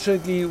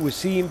unfortunately, we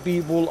see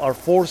people are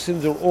forcing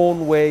their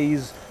own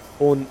ways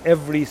on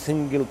every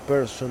single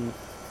person,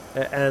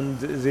 and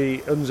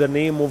they, in the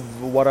name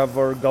of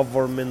whatever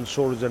governments,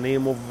 or the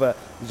name of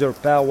their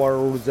power,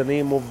 or the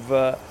name of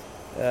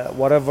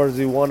whatever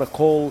they want to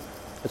call,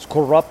 it's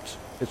corrupt,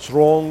 it's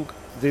wrong,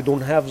 they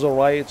don't have the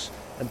rights,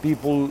 and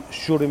people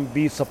shouldn't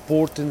be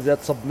supporting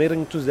that,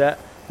 submitting to that.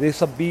 They're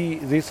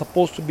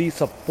supposed to be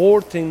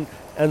supporting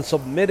and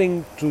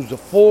submitting to the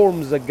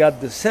forms that God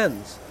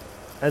descends,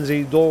 and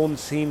they don't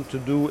seem to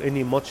do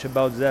any much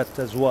about that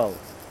as well.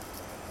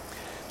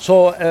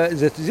 So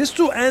these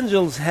two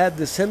angels had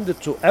descended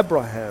to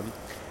Abraham,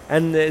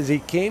 and they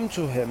came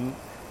to him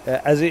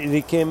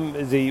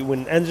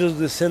when angels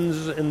descend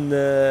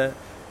to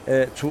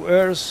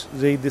earth,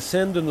 they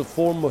descend in the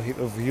form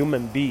of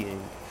human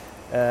being,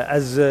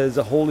 as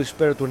the Holy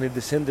Spirit, when He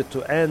descended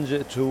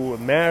to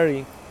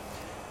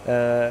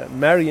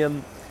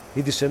Maryam,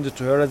 He descended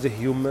to her as a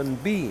human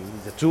being.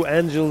 The two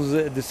angels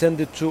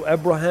descended to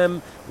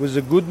Abraham with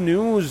the good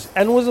news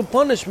and with a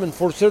punishment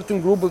for a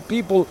certain group of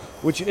people,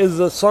 which is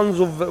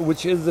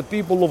the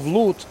people of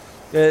Lut,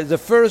 the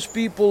first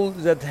people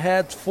that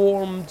had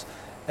formed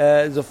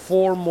the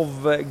form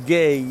of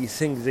gay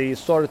things. They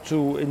started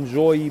to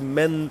enjoy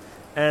men,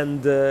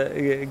 and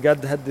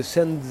God had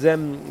descended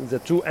them, the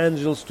two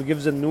angels, to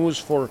give the news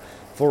for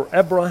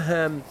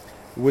Abraham,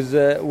 with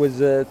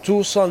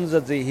two sons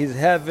that he's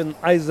having,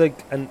 Isaac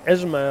and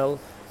Ishmael,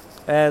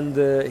 and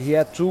he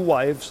had two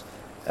wives,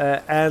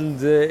 and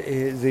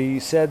they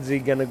said they're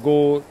gonna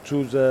go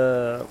to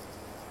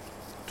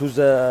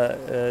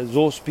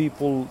those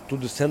people to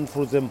descend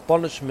for them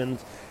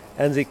punishment,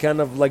 and they kind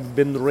of like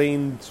been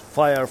rained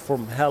fire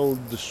from hell,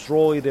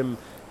 destroy them,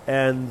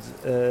 and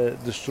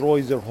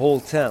destroy their whole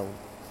town.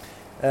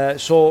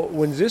 So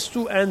when these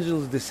two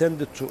angels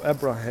descended to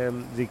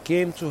Abraham, they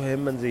came to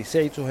him and they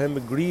say to him a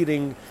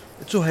greeting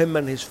to him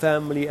and his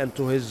family and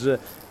to his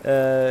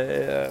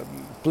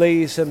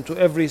place and to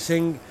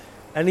everything,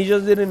 and he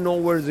just didn't know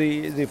where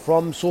they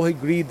from, so he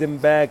greeted them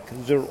back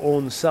their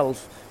own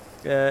self,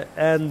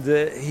 and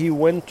he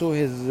went to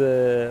his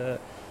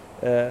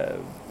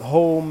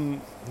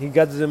home. He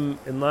got them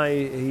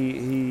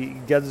he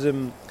got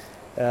them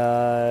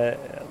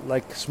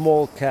like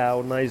small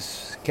cow,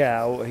 nice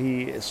cow.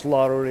 He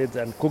slaughtered it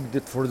and cooked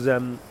it for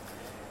them,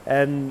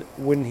 and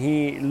when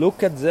he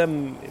look at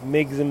them,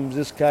 make them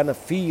this kind of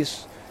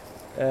feast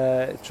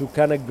to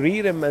kind of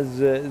greet him as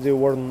they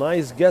were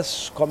nice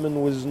guests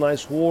coming with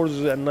nice words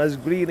and nice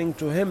greeting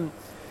to him,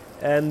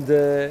 and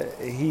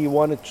he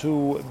wanted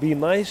to be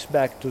nice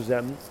back to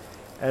them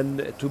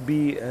and to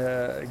be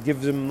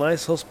give them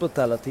nice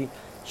hospitality.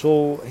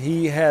 So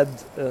he had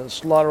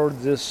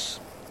slaughtered this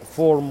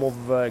form of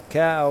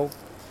cow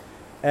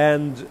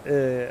and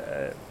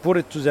put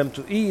it to them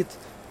to eat,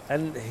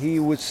 and he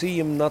would see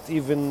him not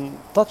even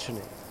touching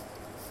it.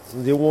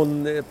 They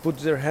won't put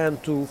their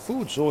hand to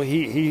food, so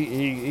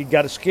he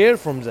got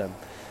scared from them.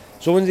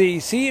 So when they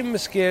see him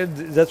scared,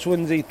 that's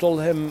when they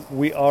told him,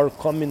 we are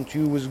coming to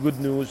you with good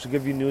news, to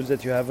give you news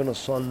that you having a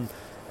son,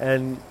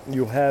 and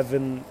you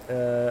having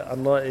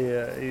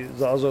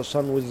the other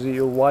son with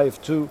your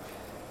wife too.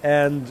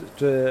 and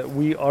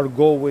we are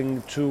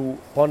going to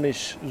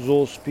punish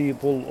those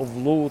people of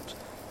Lut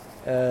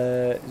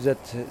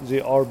that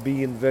they are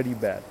being very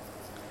bad.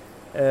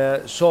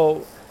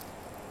 So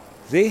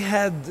they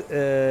had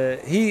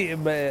he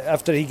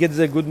after he gets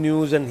the good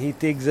news and he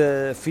takes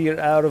the fear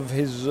out of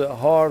his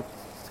heart.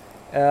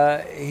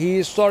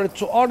 He started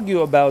to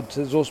argue about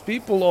those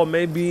people, or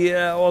maybe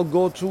I'll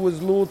go to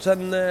his Lut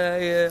and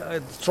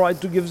try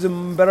to give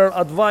them better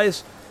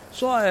advice.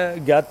 So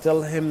God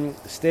tell him,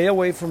 stay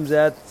away from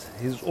that.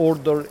 His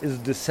order is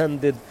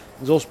descended.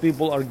 Those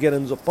people are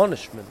getting the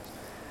punishment.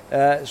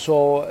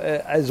 So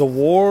as a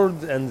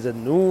word and the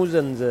news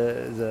and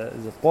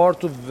the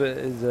part of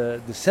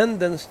the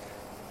descendants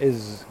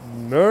is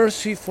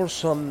mercy for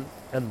some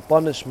and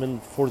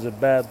punishment for the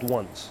bad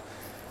ones.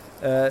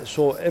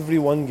 So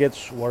everyone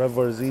gets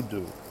whatever they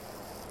do.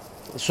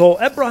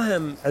 So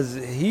Abraham, as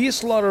he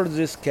slaughtered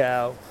this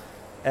cow,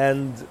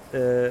 and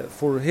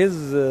for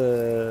his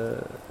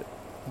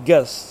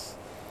guests,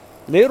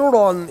 later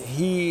on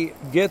he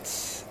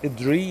gets a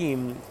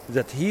dream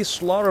that he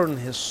slaughtered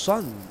his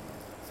son,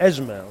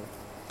 Ishmael.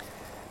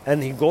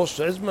 And he goes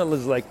to Ishmael,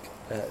 is like,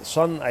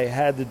 son, I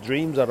had a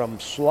dream that I'm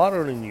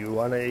slaughtering you,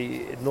 and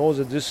I know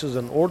that this is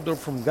an order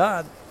from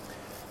God.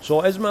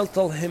 So Ishmael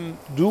tell him,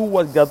 do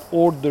what God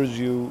orders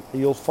you,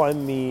 you'll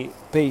find me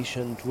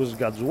patient with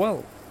God's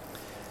will.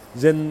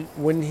 Then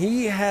when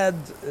he had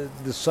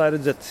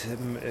decided that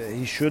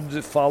he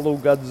should follow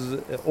God's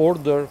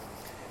order,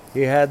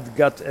 he had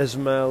got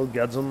Ishmael,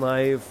 got a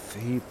knife,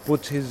 he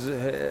put his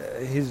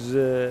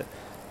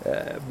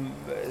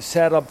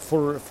set up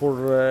for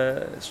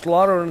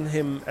slaughtering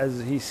him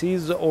as he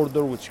sees the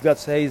order, which God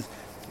says,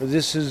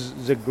 this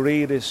is the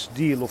greatest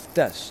deal of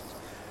test.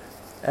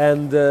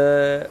 And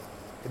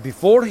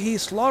before he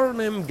slaughtered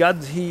him,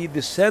 God, he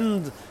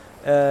descend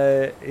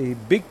a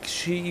big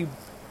sheep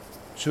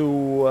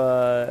to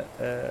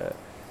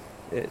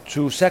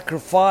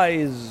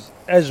sacrifice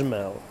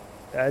Ishmael,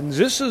 and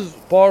this is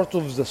part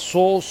of the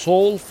soul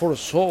for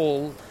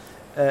soul,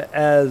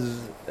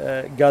 as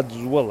God's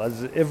will,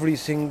 as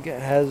everything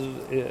has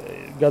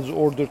God's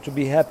order to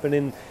be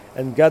happening,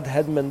 and God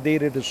had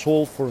mandated a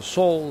soul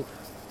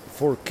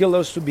for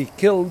killers to be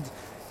killed.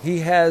 He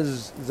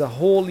has the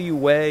holy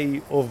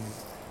way of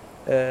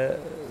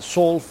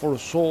soul for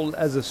soul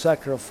as a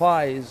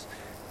sacrifice,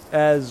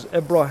 as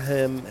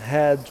Abraham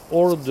had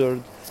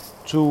ordered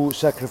to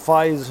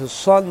sacrifice his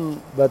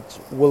son, but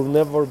will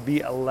never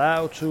be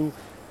allowed to.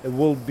 It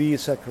will be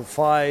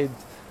sacrificed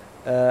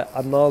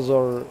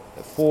another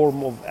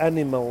form of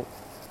animal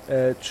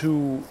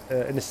to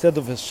instead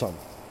of his son.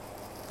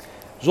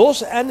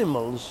 Those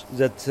animals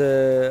that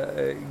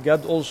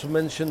God also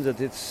mentioned that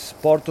it's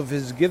part of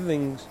his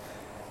givings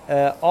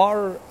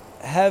are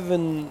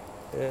having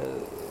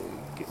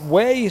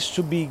ways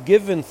to be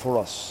given for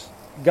us.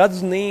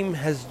 God's name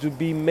has to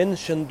be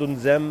mentioned on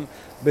them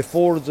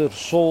before their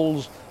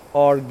souls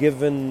are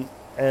given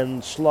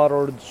and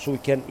slaughtered so we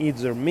can eat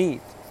their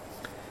meat.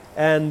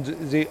 And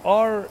they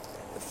are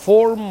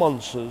 4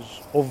 months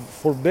of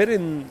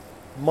forbidden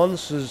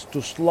months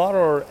to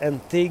slaughter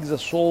and take the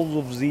souls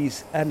of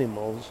these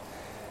animals.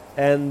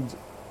 And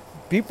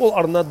people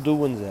are not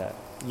doing that.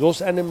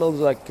 Those animals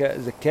like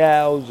the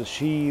cows, the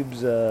sheep,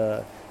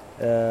 the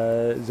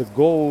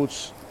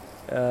goats,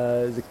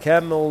 the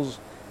camels,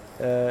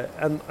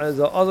 and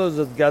the others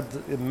that God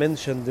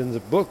mentioned in the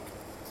book,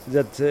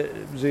 that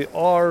they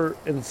are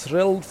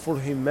enthralled for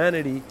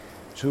humanity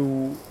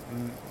to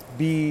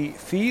be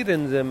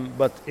feeding them,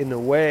 but in a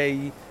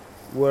way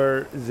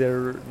where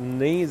the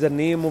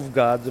name of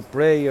God, the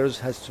prayers,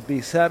 has to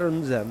be said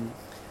on them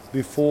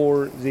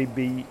before they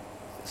be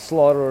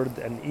slaughtered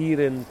and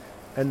eaten,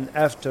 and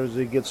after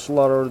they get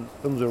slaughtered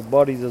in their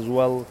bodies as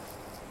well,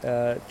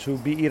 to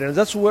be eaten. And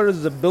that's where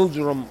the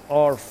pilgrim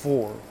are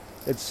for.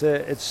 It's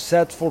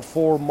set for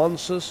 4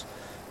 months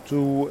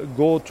to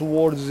go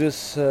towards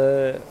this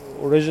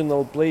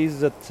original place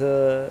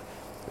that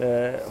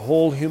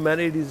whole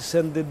humanity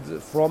descended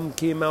from,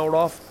 came out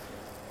of,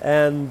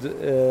 and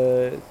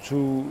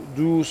to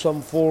do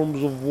some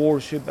forms of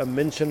worship and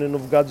mentioning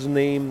of God's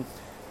name,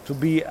 to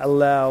be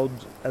allowed,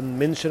 and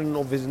mentioning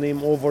of his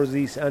name over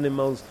these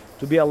animals,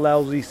 to be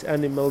allowed these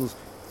animals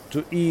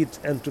to eat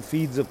and to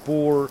feed the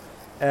poor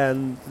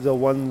and the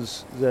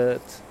ones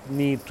that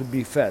need to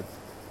be fed.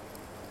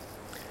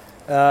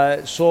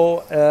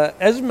 So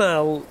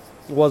Ishmael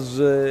was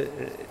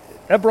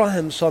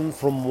Abraham's son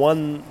from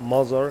one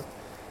mother,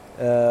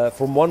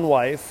 from one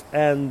wife,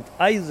 and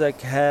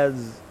Isaac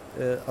has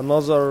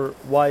another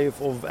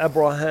wife of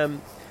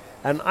Abraham,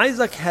 and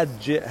Isaac had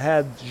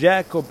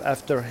Jacob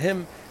after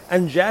him,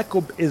 and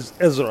Jacob is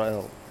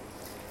Israel.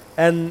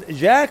 And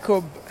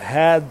Jacob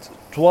had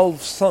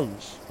 12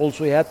 sons.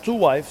 Also he had 2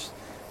 wives,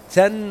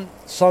 10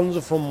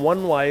 sons from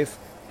one wife,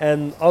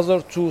 and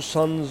other 2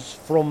 sons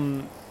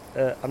from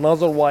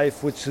another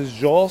wife, which is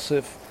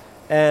Joseph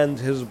and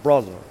his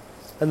brother.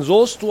 And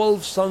those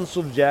 12 sons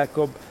of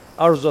Jacob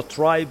are the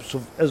tribes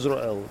of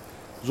Israel.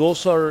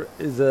 Those are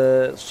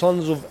the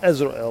sons of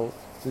Israel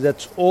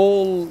that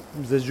all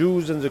the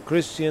Jews and the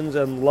Christians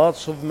and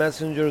lots of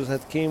messengers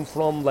had came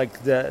from,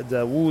 like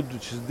the wood,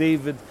 which is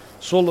David,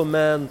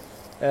 Solomon,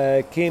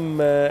 came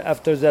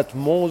after that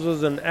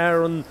Moses and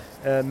Aaron,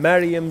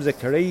 Maryam,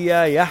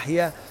 Zechariah,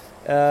 Yahya,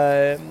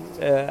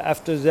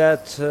 after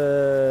that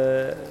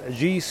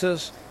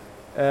Jesus,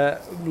 a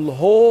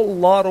whole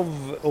lot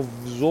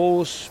of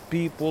those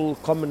people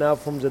coming out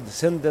from the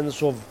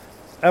descendants of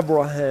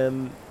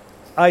Abraham,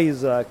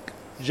 Isaac,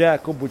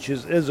 Jacob, which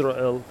is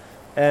Israel,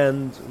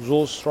 and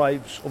those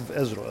tribes of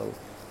Israel.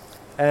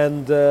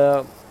 And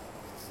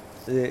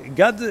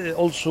God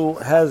also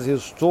has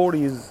his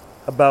stories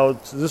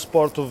about this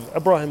part of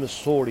Abraham's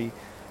story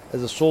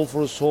as a soul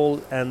for a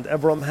soul, and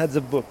Abraham had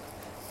a book,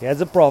 he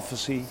had a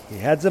prophecy, he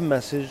had a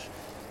message,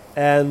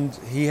 and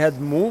he had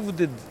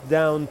moved it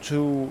down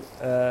to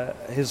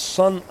his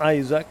son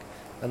Isaac,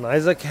 and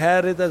Isaac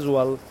had it as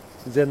well.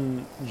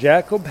 Then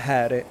Jacob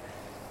had it,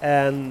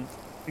 and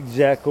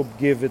Jacob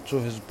gave it to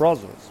his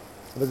brothers.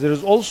 But there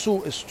is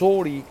also a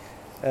story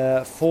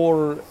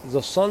for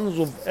the sons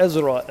of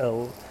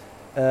Israel,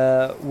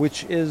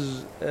 which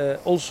is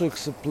also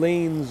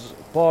explains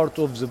part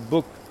of the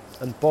book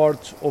and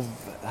part of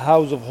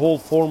how the whole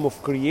form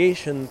of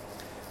creation.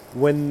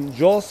 When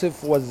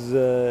Joseph was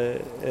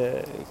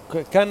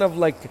kind of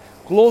like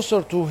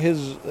closer to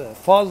his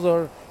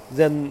father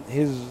than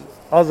his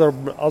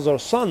other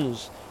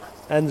sons,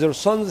 and their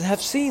sons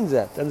have seen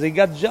that, and they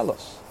got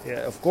jealous.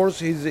 Yeah, of course,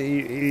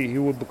 he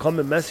would become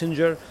a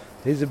messenger.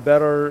 He's a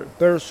better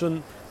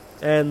person,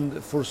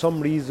 and for some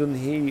reason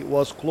he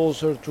was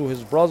closer to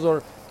his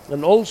brother.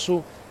 And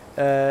also,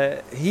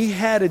 he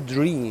had a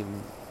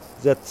dream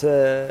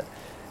that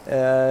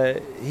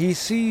he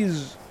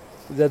sees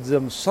that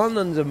the sun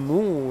and the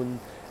moon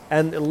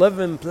and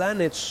 11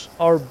 planets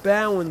are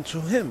bound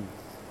to him.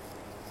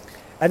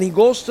 And he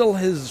goes tell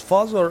his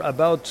father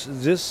about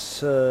this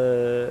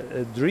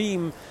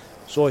dream.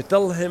 So I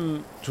tell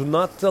him to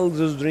not tell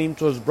this dream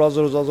to his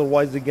brothers,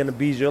 otherwise they're going to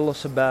be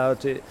jealous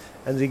about it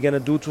and they're going to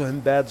do to him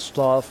bad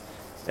stuff,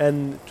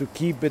 and to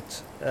keep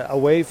it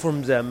away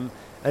from them.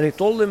 And he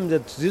told him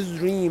that this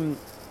dream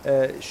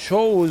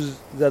shows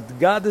that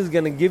God is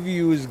going to give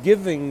you his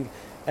giving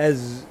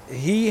as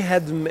he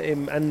had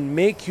and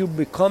make you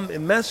become a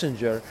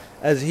messenger,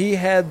 as he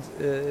had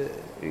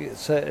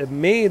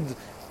made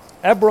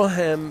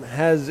Abraham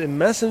has a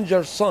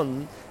messenger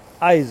son,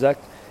 Isaac.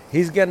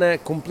 He's going to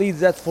complete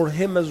that for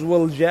him as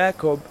well,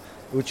 Jacob,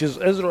 which is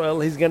Israel.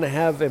 He's going to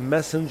have a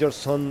messenger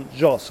son,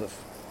 Joseph.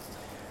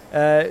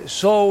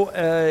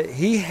 So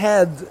he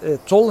had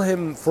told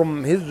him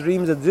from his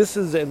dream that this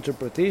is the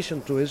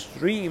interpretation to his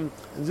dream,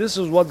 and this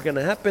is what's going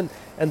to happen,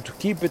 and to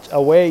keep it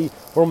away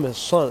from his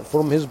son,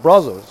 from his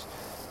brothers.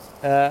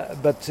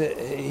 But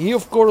he,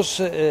 of course,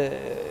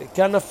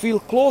 kind of feel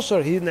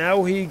closer. He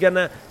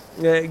gonna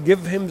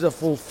give him the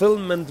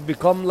fulfillment,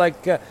 become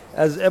like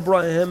as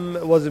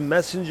Abraham was a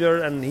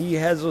messenger and he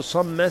has a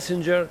son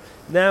messenger.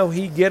 Now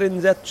he getting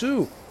that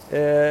too.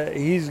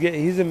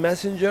 He's a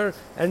messenger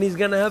and he's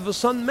gonna have a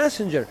son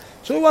messenger.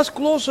 So he was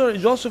closer.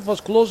 Joseph was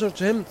closer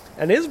to him,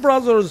 and his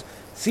brothers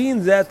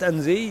seen that, and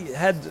they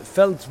had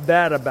felt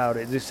bad about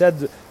it. They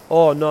said,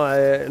 "Oh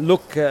no,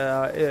 look,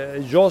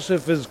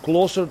 Joseph is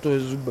closer to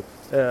his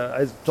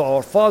to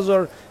our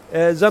father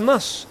than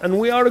us, and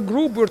we are a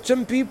group. We're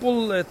 10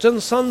 people,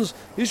 10 sons.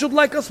 You should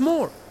like us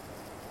more.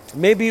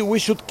 Maybe we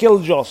should kill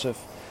Joseph,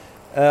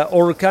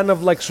 or kind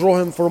of like throw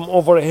him from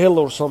over a hill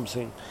or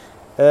something."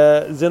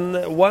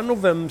 Then one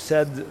of them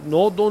said,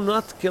 "No, do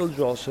not kill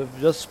Joseph.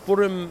 Just put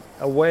him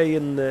away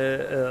in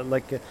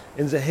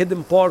in the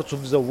hidden parts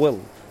of the well,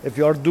 if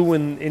you are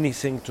doing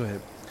anything to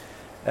him."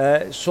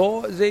 So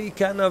they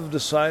kind of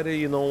decided,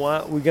 you know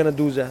what, we're gonna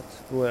do that.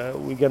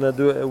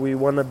 We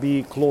wanna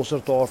be closer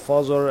to our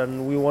father,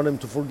 and we want him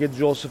to forget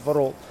Joseph at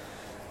all.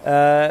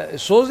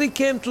 So they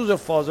came to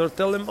their father,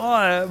 tell him,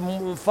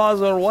 "Oh,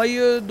 father, why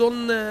you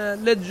don't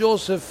let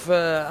Joseph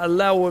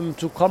allow him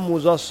to come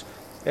with us,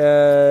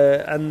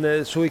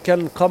 and so he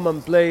can come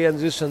and play and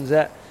this and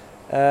that,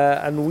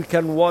 and we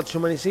can watch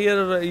him." And he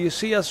said, "You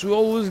see us, we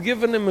always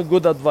giving him a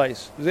good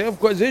advice." They, of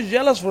course, they're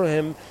jealous for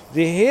him.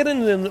 They hate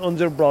him on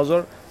their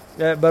brother,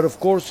 but of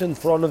course, in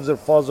front of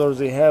their father,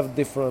 they have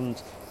different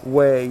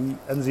way,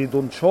 and they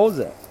don't show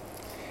that.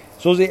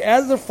 So they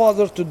asked their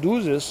father to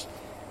do this,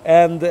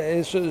 and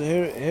so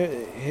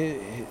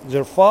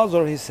their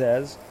father, he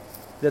says,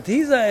 that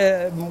he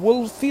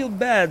will feel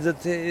bad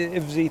that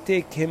if they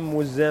take him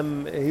with them,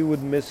 he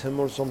would miss him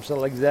or something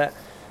like that,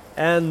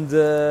 and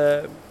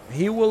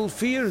he will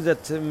fear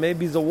that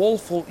maybe the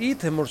wolf will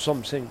eat him or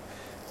something.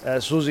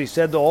 So they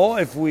said, "Oh,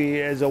 if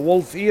the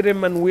wolf eat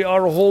him and we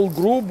are a whole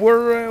group,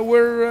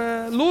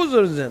 we're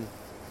losers then."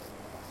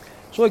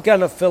 So I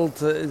kind of felt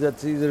that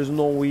there's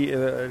no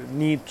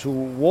need to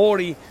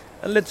worry,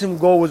 and let him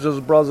go with his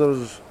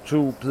brothers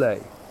to play.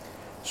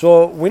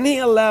 So when he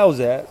allowed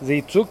that,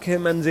 they took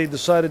him and they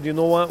decided, you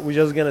know what, we're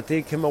just gonna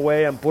take him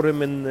away and put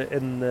him in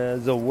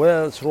the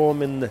well, throw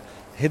him in the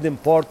hidden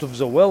part of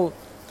the well,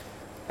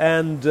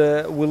 and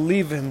we'll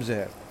leave him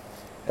there.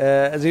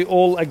 They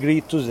all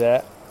agreed to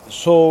that.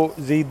 So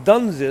they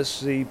done this.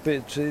 They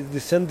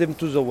send him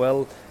to the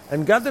well,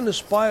 and God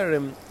inspire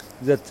him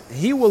that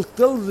he will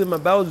tell them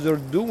about their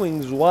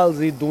doings while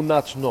they do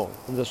not know.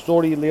 And the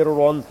story later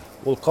on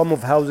will come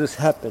of how this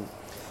happened.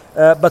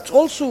 But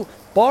also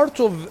part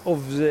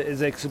of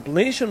the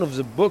explanation of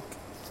the book,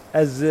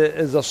 as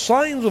the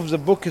signs of the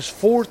book is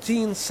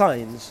 14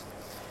 signs.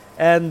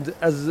 And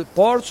as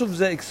parts of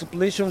the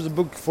explanation of the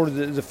book for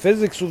the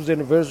physics of the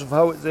universe, of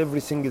how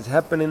everything is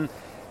happening,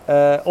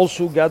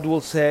 also God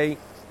will say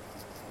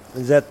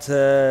that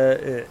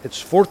it's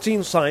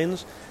 14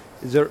 signs.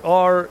 There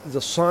are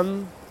the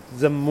sun,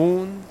 the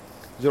moon,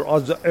 there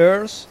are the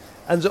earth,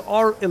 and there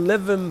are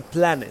 11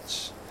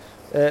 planets.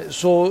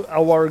 So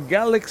our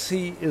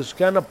galaxy is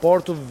kind of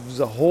part of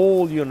the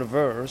whole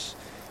universe,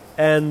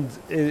 and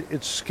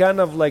it's kind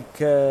of like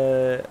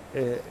there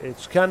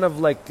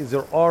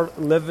are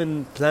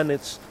 11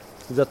 planets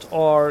that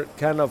are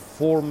kind of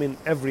forming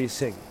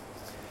everything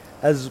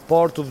as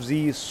part of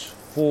these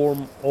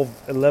form of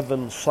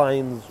 11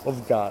 signs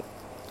of God.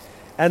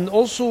 And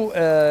also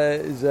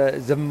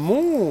the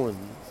moon,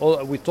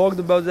 we talked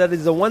about that,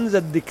 is the one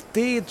that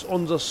dictates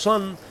on the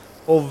sun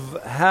of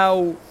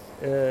how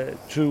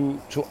to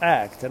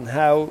act and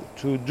how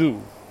to do.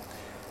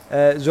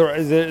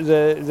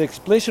 The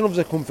explanation of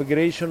the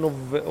configuration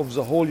of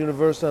the whole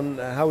universe and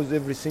how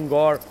everything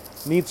are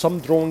need some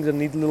drawings and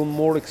need a little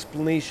more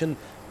explanation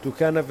to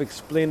kind of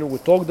explain it. We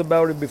talked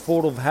about it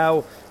before of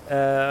how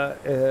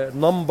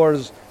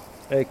numbers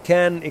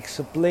can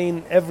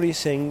explain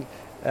everything,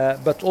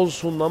 but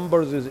also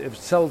numbers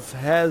itself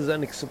has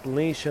an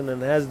explanation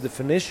and has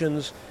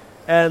definitions,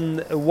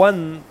 and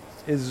one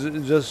is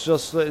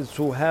just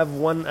to have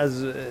one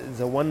as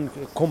the one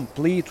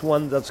complete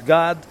one, that's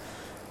God.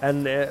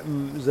 And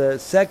the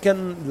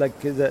second, like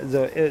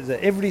the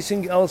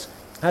everything else,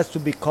 has to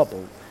be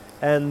coupled,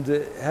 and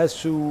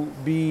has to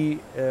be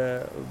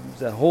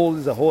the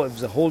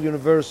whole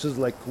universe is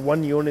like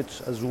one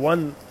unit as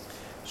one.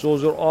 So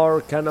there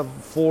are kind of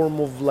form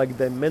of like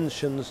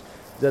dimensions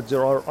that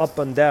there are up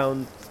and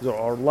down, there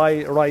are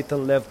right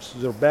and left,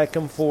 there are back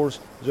and forth,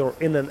 there are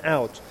in and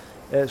out.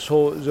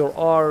 So there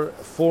are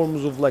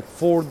forms of like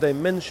 4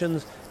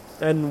 dimensions,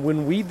 and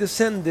when we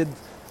descended,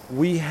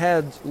 we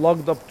had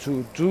locked up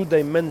to 2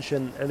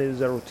 dimensions, and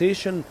the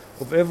rotation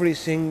of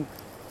everything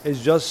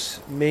is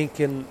just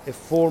making a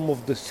form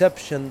of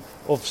deception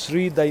of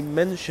 3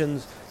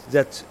 dimensions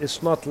that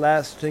is not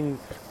lasting,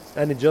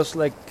 and it's just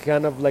like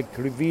kind of like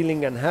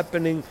revealing and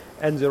happening,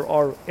 and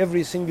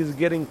everything is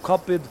getting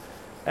copied,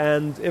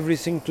 and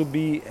everything to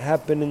be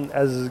happening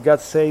as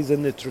God says,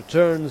 and it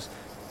returns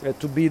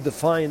to be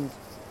defined.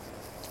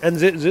 And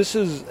this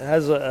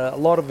has a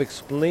lot of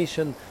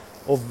explanation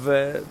of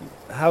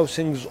how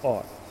things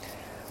are.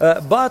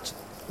 But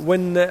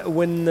when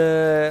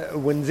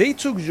they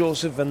took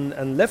Joseph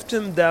and left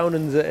him down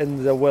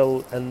in the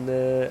well,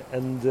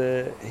 and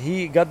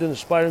he got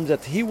inspired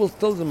that he will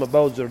tell them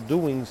about their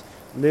doings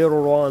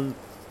later on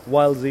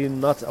while they're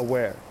not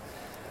aware.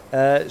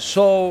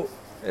 So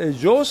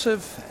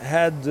Joseph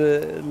had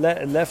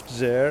left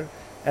there,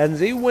 and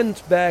they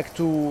went back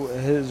to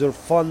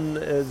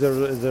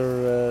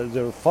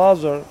their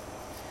father,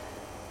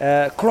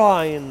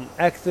 crying,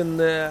 acting,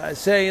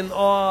 saying,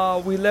 "Oh,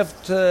 we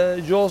left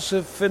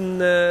Joseph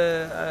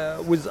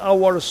with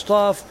our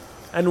stuff,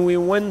 and we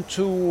went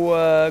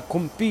to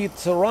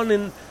compete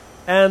running,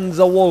 and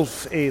the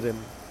wolf ate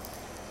him."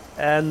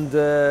 And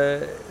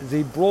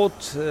they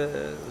brought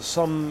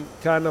some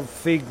kind of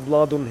fake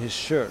blood on his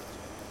shirt.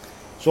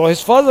 So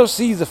his father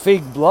sees the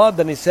fake blood,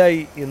 and he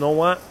say, "You know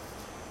what?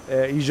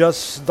 He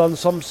just done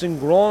something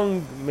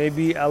wrong.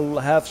 Maybe I'll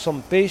have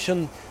some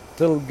patience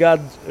till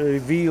God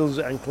reveals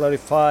and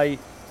clarify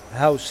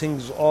how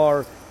things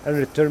are, and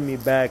return me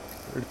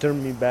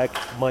back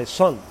my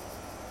son."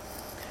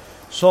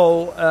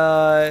 So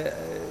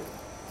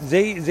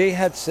they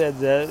had said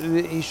that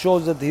he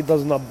shows that he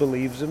does not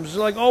believe them. It's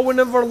like, "Oh, we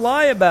never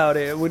lie about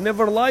it. We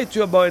never lie to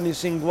you about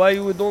anything. Why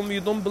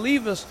you don't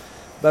believe us?"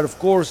 But of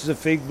course, the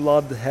fake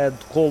blood had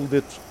called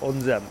it on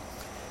them.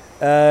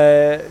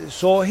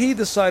 So he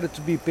decided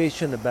to be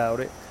patient about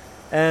it,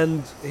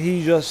 and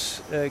he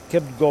just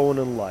kept going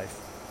in life.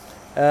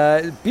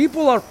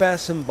 People are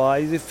passing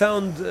by. They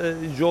found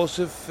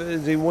Joseph.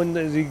 They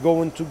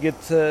going to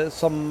get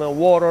some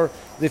water.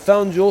 They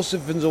found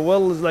Joseph in the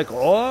well. It's like,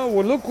 "Oh,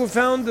 well, look, we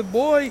found the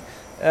boy."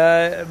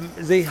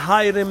 They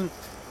hired him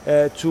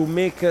to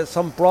make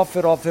some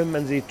profit of him,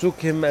 and they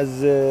took him as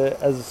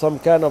some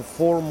kind of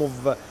form of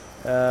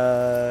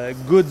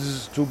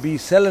goods to be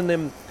selling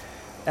him.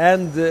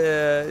 And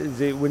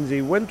when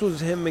they went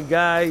with him, a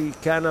guy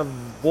kind of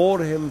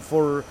bought him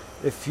for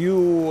a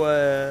few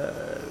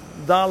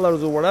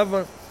dollars or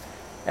whatever,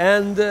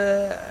 and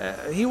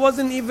he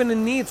wasn't even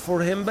in need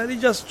for him, but he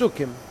just took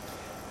him.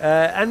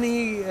 And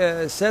he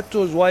said to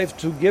his wife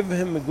to give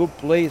him a good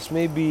place.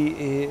 Maybe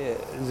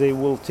they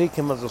will take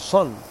him as a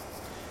son.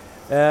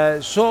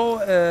 So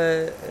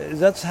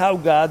that's how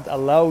God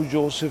allowed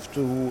Joseph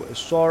to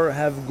start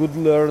have good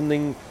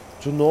learning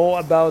to know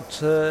about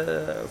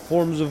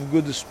forms of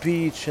good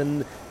speech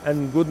and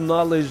good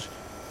knowledge,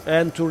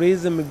 and to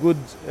raise him a good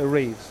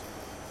raise.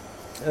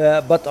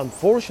 But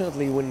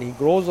unfortunately, when he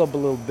grows up a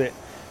little bit,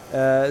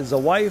 the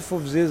wife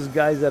of this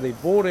guy that he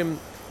bought him,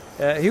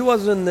 he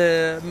was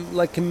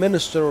like a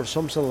minister or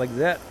something like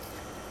that,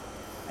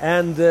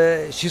 and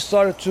she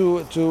started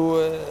to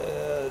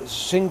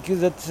think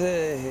that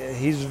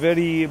he's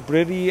very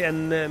pretty,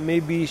 and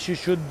maybe she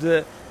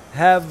should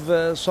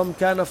have some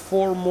kind of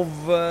form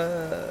of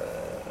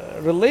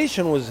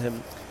relation with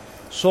him.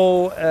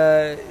 So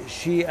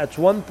she, at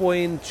one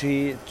point,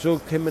 she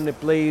took him in a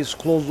place,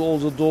 closed all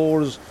the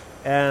doors,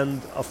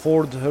 and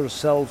afforded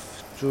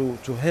herself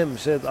to him.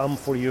 Said, "I'm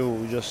for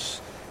you.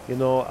 Just,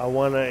 I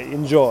want to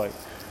enjoy."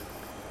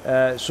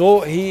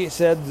 So he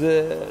said,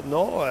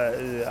 "No,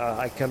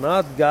 I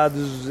cannot. God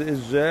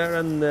is there,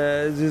 and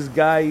this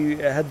guy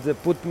had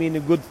put me in a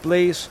good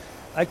place.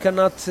 I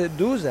cannot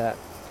do that."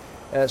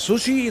 So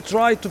she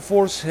tried to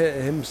force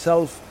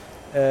herself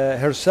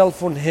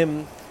on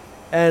him,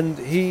 and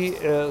he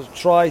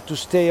tried to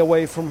stay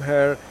away from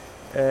her.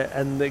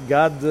 And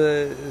God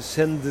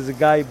sent the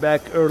guy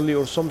back early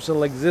or something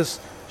like this,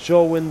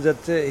 showing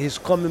that he's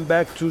coming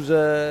back to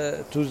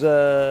the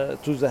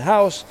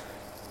house.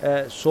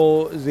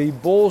 So they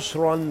both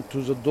run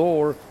to the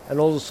door, and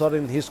all of a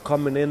sudden he's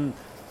coming in.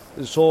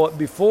 So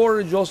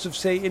before Joseph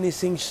say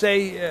anything,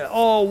 say,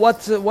 "Oh,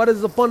 what is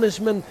the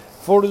punishment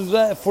for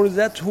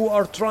that who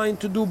are trying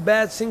to do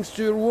bad things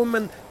to your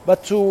woman,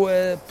 but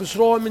to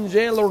throw him in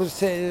jail or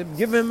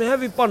give him a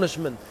heavy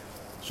punishment?"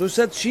 So he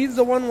said, "She's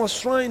the one who was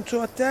trying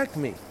to attack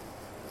me."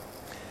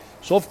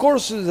 So of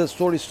course the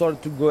story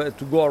started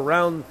to go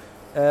around.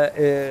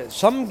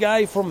 Some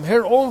guy from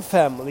her own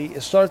family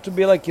started to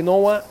be like, "You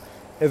know what?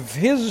 If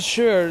his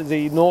shirt,"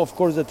 they know of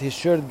course that his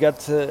shirt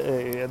got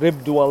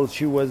ripped while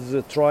she was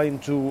trying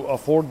to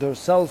afford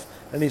herself,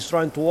 and he's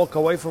trying to walk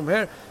away from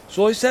her.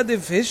 So he said,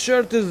 if his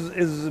shirt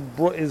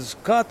is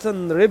cut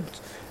and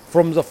ripped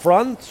from the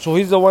front, so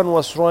he's the one who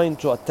was trying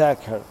to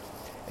attack her.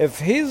 If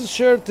his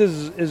shirt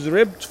is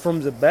ripped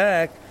from the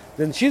back,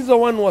 then she's the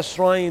one who was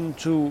trying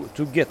to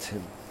get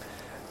him.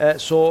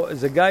 So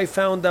the guy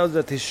found out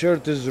that his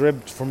shirt is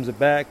ripped from the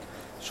back.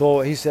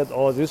 So he said,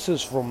 "Oh,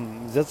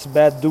 that's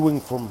bad doing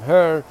from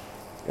her,"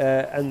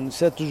 and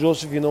said to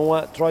Joseph, "You know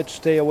what? Try to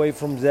stay away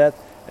from that,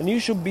 and you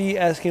should be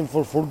asking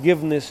for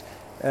forgiveness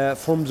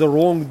from the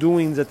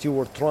wrongdoing that you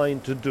were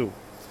trying to do."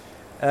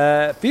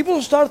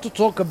 People start to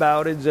talk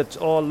about it, that,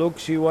 "Oh, look,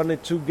 she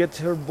wanted to get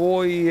her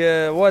boy,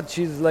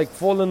 she's like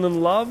fallen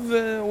in love?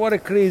 What a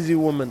crazy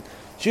woman."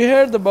 She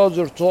heard about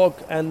their talk,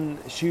 and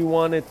she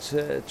wanted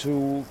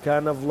to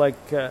kind of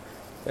like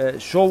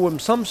show him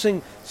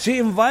something. She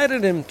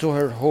invited him to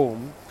her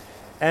home,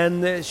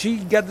 and she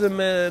got them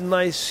a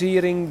nice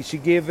seating. She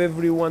gave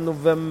every one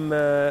of them,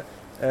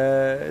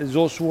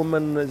 those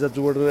women that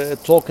were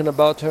talking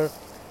about her,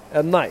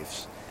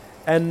 knives.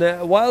 And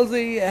while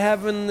they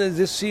having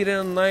this seating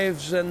and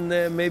knives and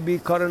maybe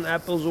cutting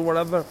apples or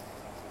whatever,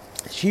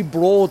 she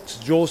brought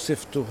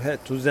Joseph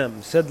to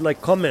them. Said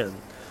like, "Come in."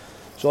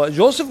 So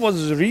Joseph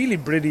was a really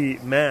pretty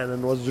man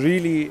and was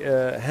really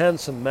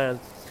handsome man.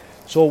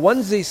 So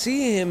once they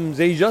see him,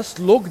 they just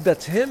looked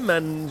at him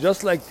and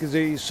just like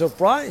they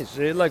surprised.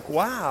 They're like,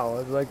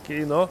 "Wow," like,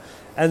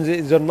 and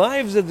the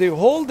knives that they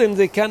hold, and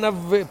they kind of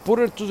put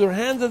it to their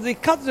hands and they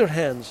cut their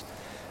hands.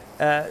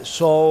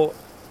 So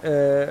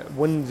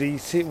when they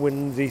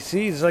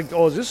see, it's like,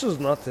 "Oh, this is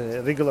not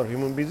a regular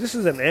human being. This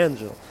is an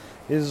angel.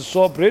 He's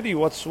so pretty.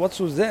 What's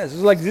with this?"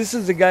 It's like, "This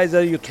is the guy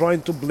that you're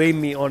trying to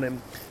blame me on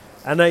him."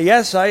 And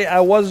yes, I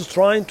was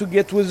trying to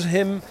get with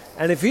him,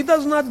 and if he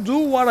does not do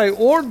what I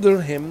order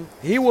him,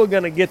 he will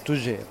gonna get to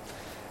jail.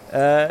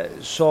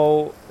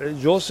 So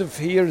Joseph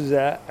hears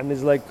that and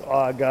is like,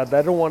 "Oh God,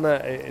 I don't want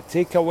to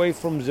take away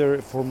from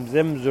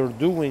them their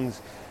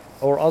doings,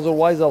 or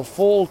otherwise I'll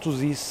fall to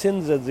these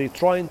sins that they're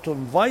trying to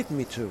invite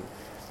me to."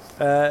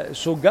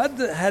 So God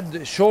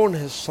had shown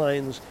his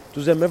signs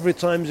to them every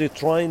time they're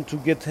trying to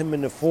get him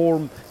in a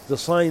form. The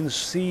signs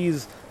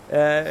sees.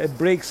 It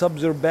breaks up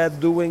their bad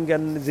doing,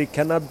 and they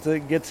cannot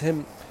get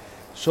him.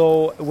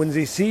 So when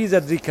they see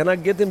that they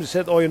cannot get him, they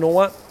said, "Oh, you know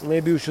what?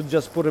 Maybe we should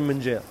just put him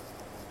in jail."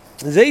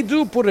 They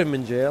do put him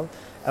in jail,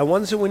 and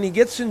when he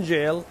gets in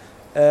jail,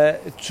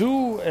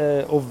 two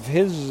of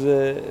his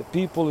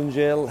people in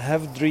jail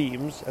have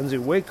dreams, and they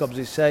wake up.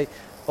 They say,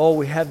 "Oh,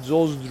 we had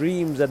those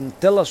dreams, and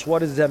tell us what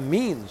does that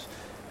means."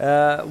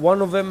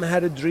 One of them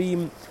had a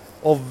dream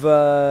of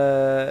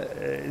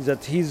that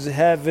he's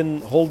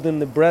holding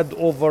the bread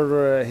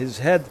over his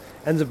head,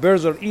 and the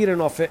birds are eating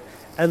off it.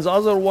 And the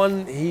other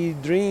one, he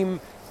dreamed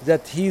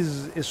that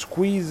he's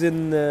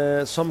squeezing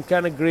some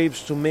kind of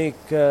grapes to make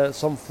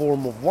some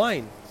form of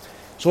wine.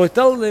 So he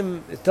tells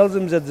them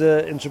that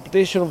the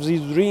interpretation of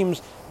these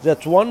dreams,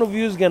 that one of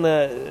you is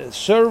gonna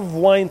serve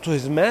wine to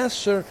his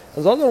master,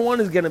 and the other one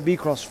is gonna be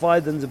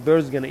crucified, and the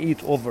birds gonna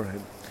eat over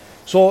him.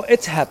 So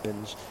it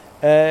happens.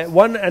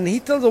 And he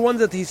tells the one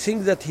that he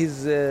thinks that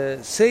he's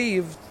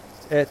saved,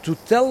 to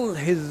tell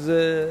his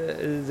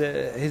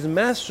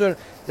master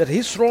that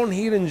he's thrown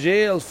here in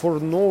jail for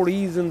no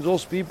reason.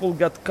 Those people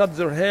got cut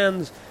their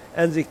hands,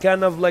 and they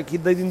kind of like he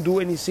didn't do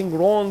anything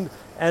wrong,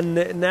 and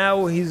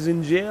now he's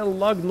in jail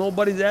locked.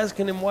 Nobody's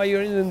asking him why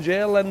you're in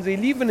jail, and they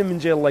leaving him in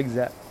jail like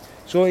that.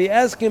 So he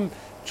asked him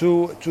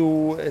to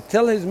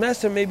tell his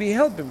master, maybe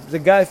help him. The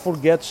guy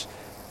forgets,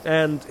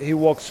 and he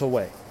walks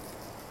away.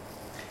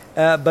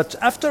 But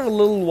after a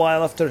little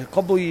while, after a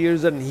couple of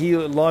years, and he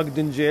locked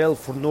in jail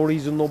for no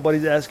reason,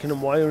 nobody's asking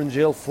him why you're in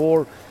jail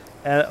for,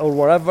 or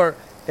whatever.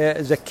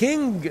 The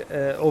king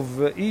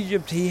of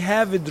Egypt, he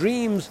have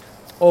dreams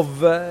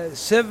of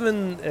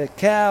 7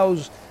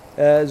 cows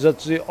that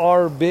they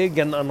are big,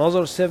 and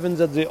another 7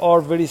 that they are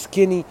very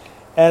skinny,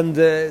 and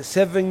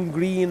 7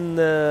 green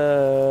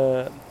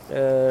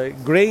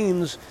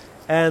grains,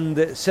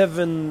 and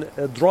 7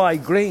 dry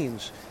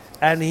grains.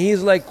 And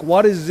he's like,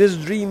 what does this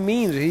dream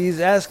mean? He's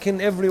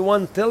asking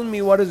everyone, tell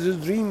me what does this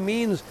dream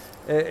means.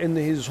 In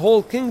his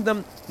whole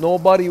kingdom,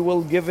 nobody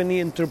will give any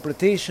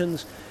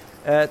interpretations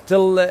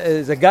till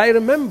the guy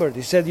remembered.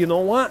 He said, you know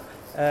what?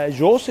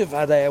 Joseph,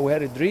 we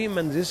had a dream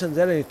and this and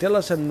that, and he tell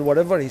us, and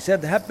whatever he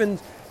said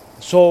happened.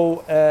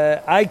 So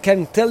I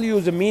can tell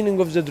you the meaning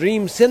of the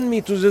dream. Send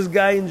me to this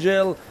guy in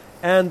jail,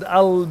 and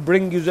I'll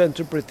bring you the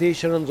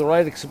interpretation and the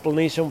right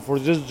explanation for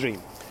this dream.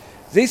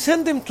 They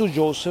sent him to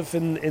Joseph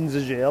in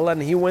the jail,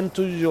 and he went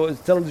to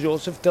tell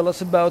Joseph, tell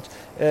us about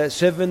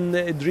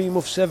 7 dream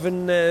of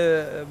 7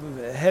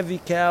 heavy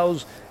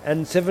cows,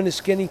 and 7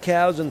 skinny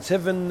cows, and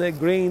 7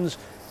 grains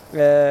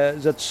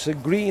that's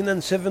green,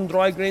 and 7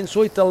 dry grains.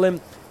 So he tell him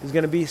it's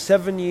going to be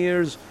 7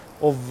 years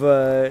of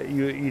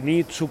you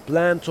need to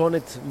plant on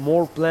it,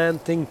 more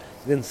planting,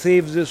 then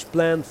save this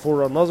plant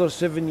for another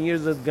 7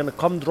 years that's going to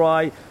come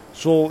dry,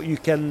 so you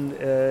can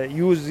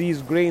use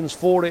these grains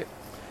for it.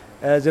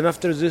 Then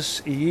after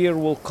this year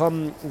will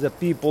come, the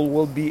people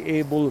will be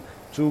able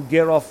to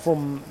get off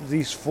from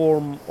this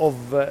form of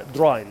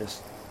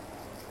dryness.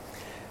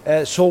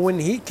 So when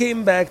he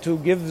came back to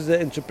give the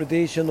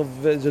interpretation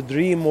of the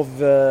dream of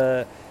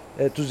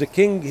to the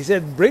king, he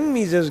said, bring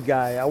me this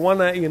guy. I want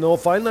to,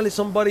 finally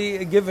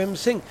somebody give him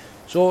thing.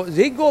 So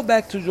they go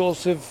back to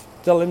Joseph,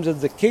 tell him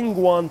that the king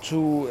want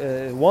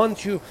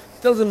you.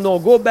 Tells him, no,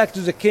 go back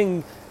to the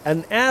king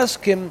and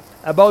ask him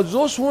about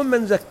those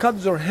women that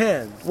cut their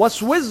hand.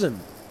 What's with them?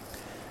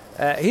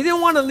 He didn't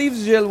want to leave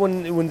jail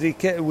when they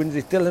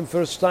tell him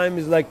first time.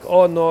 He's like,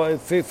 oh no,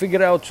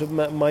 figure out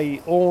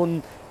my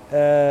own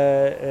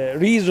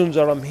reasons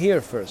that I'm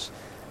here first.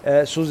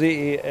 So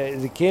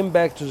they came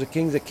back to the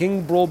king. The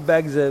king brought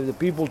back the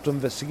people to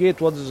investigate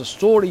what is the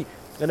story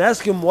and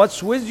ask him,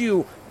 what's with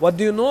you? What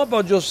do you know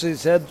about Joseph? He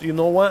said, you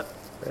know what?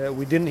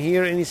 We didn't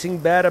hear anything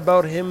bad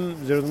about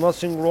him. There's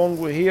nothing wrong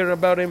we hear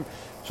about him.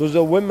 So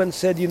the women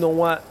said, you know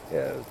what,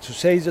 to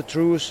say the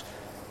truth,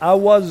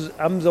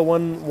 I'm the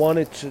one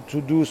wanted to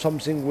do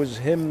something with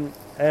him,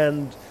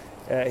 and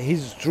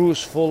he's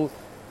truthful,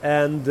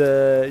 and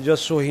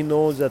just so he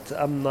knows that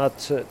I'm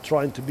not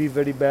trying to be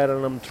very bad,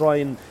 and I'm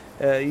trying,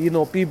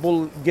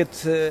 people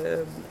get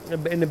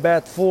in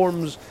bad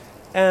forms,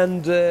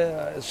 and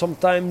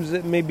sometimes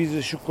maybe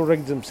they should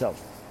correct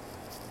themselves.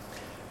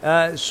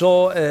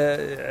 So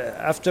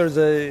after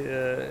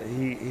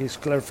his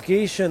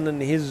clarification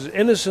and his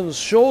innocence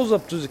shows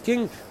up to the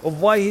king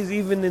of why he's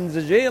even in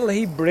the jail,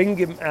 he bring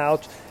him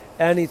out,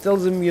 and he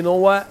tells him, you know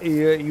what,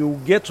 you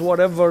get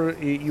whatever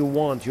you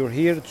want. You're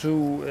here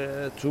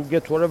to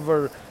get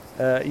whatever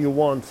you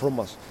want from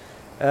us.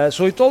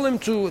 So he told him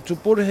to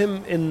put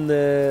him in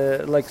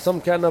like some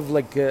kind of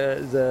like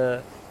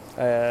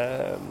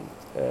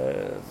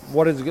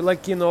what is it,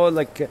 like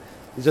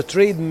is a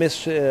trade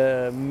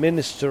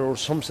minister or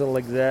something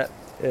like that.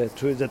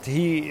 That's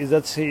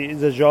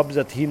the job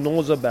that he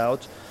knows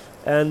about,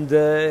 and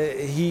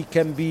he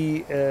can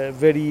be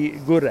very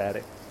good at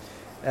it,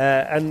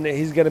 and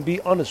he's gonna be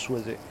honest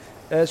with it.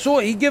 So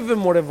he gave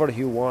him whatever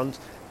he wants,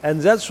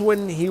 and that's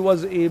when he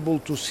was able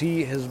to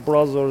see his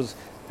brothers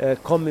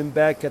coming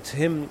back at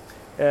him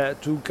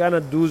to kind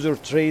of do their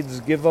trades,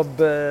 give up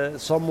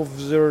some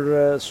of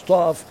their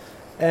stuff,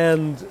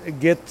 and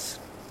get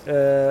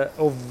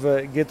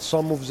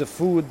some of the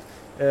food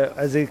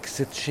as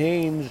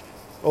exchange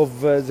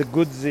of the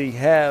goods they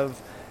have,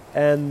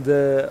 and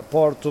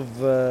part of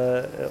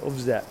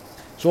that.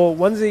 So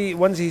once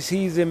he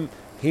sees him,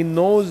 he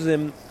knows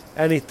him,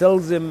 and he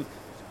tells him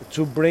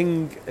to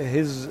bring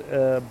his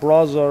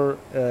brother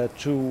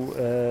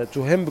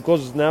to him,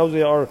 because now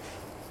they are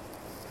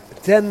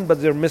 10, but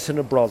they're missing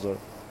a brother.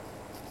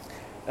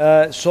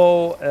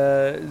 So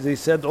they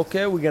said,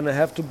 okay, we're gonna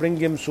have to bring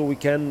him so we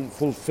can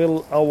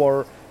fulfill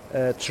our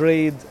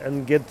trade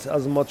and get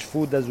as much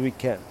food as we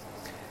can.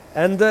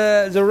 And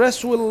the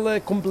rest will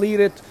complete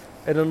it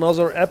in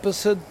another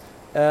episode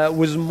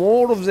with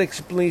more of the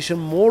explanation,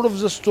 more of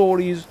the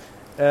stories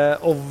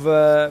of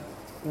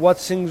what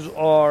things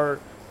are,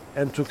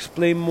 and to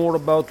explain more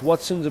about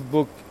what's in the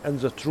book and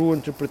the true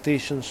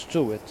interpretations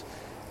to it.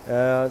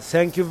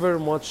 Thank you very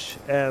much,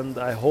 and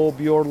I hope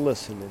you're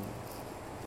listening.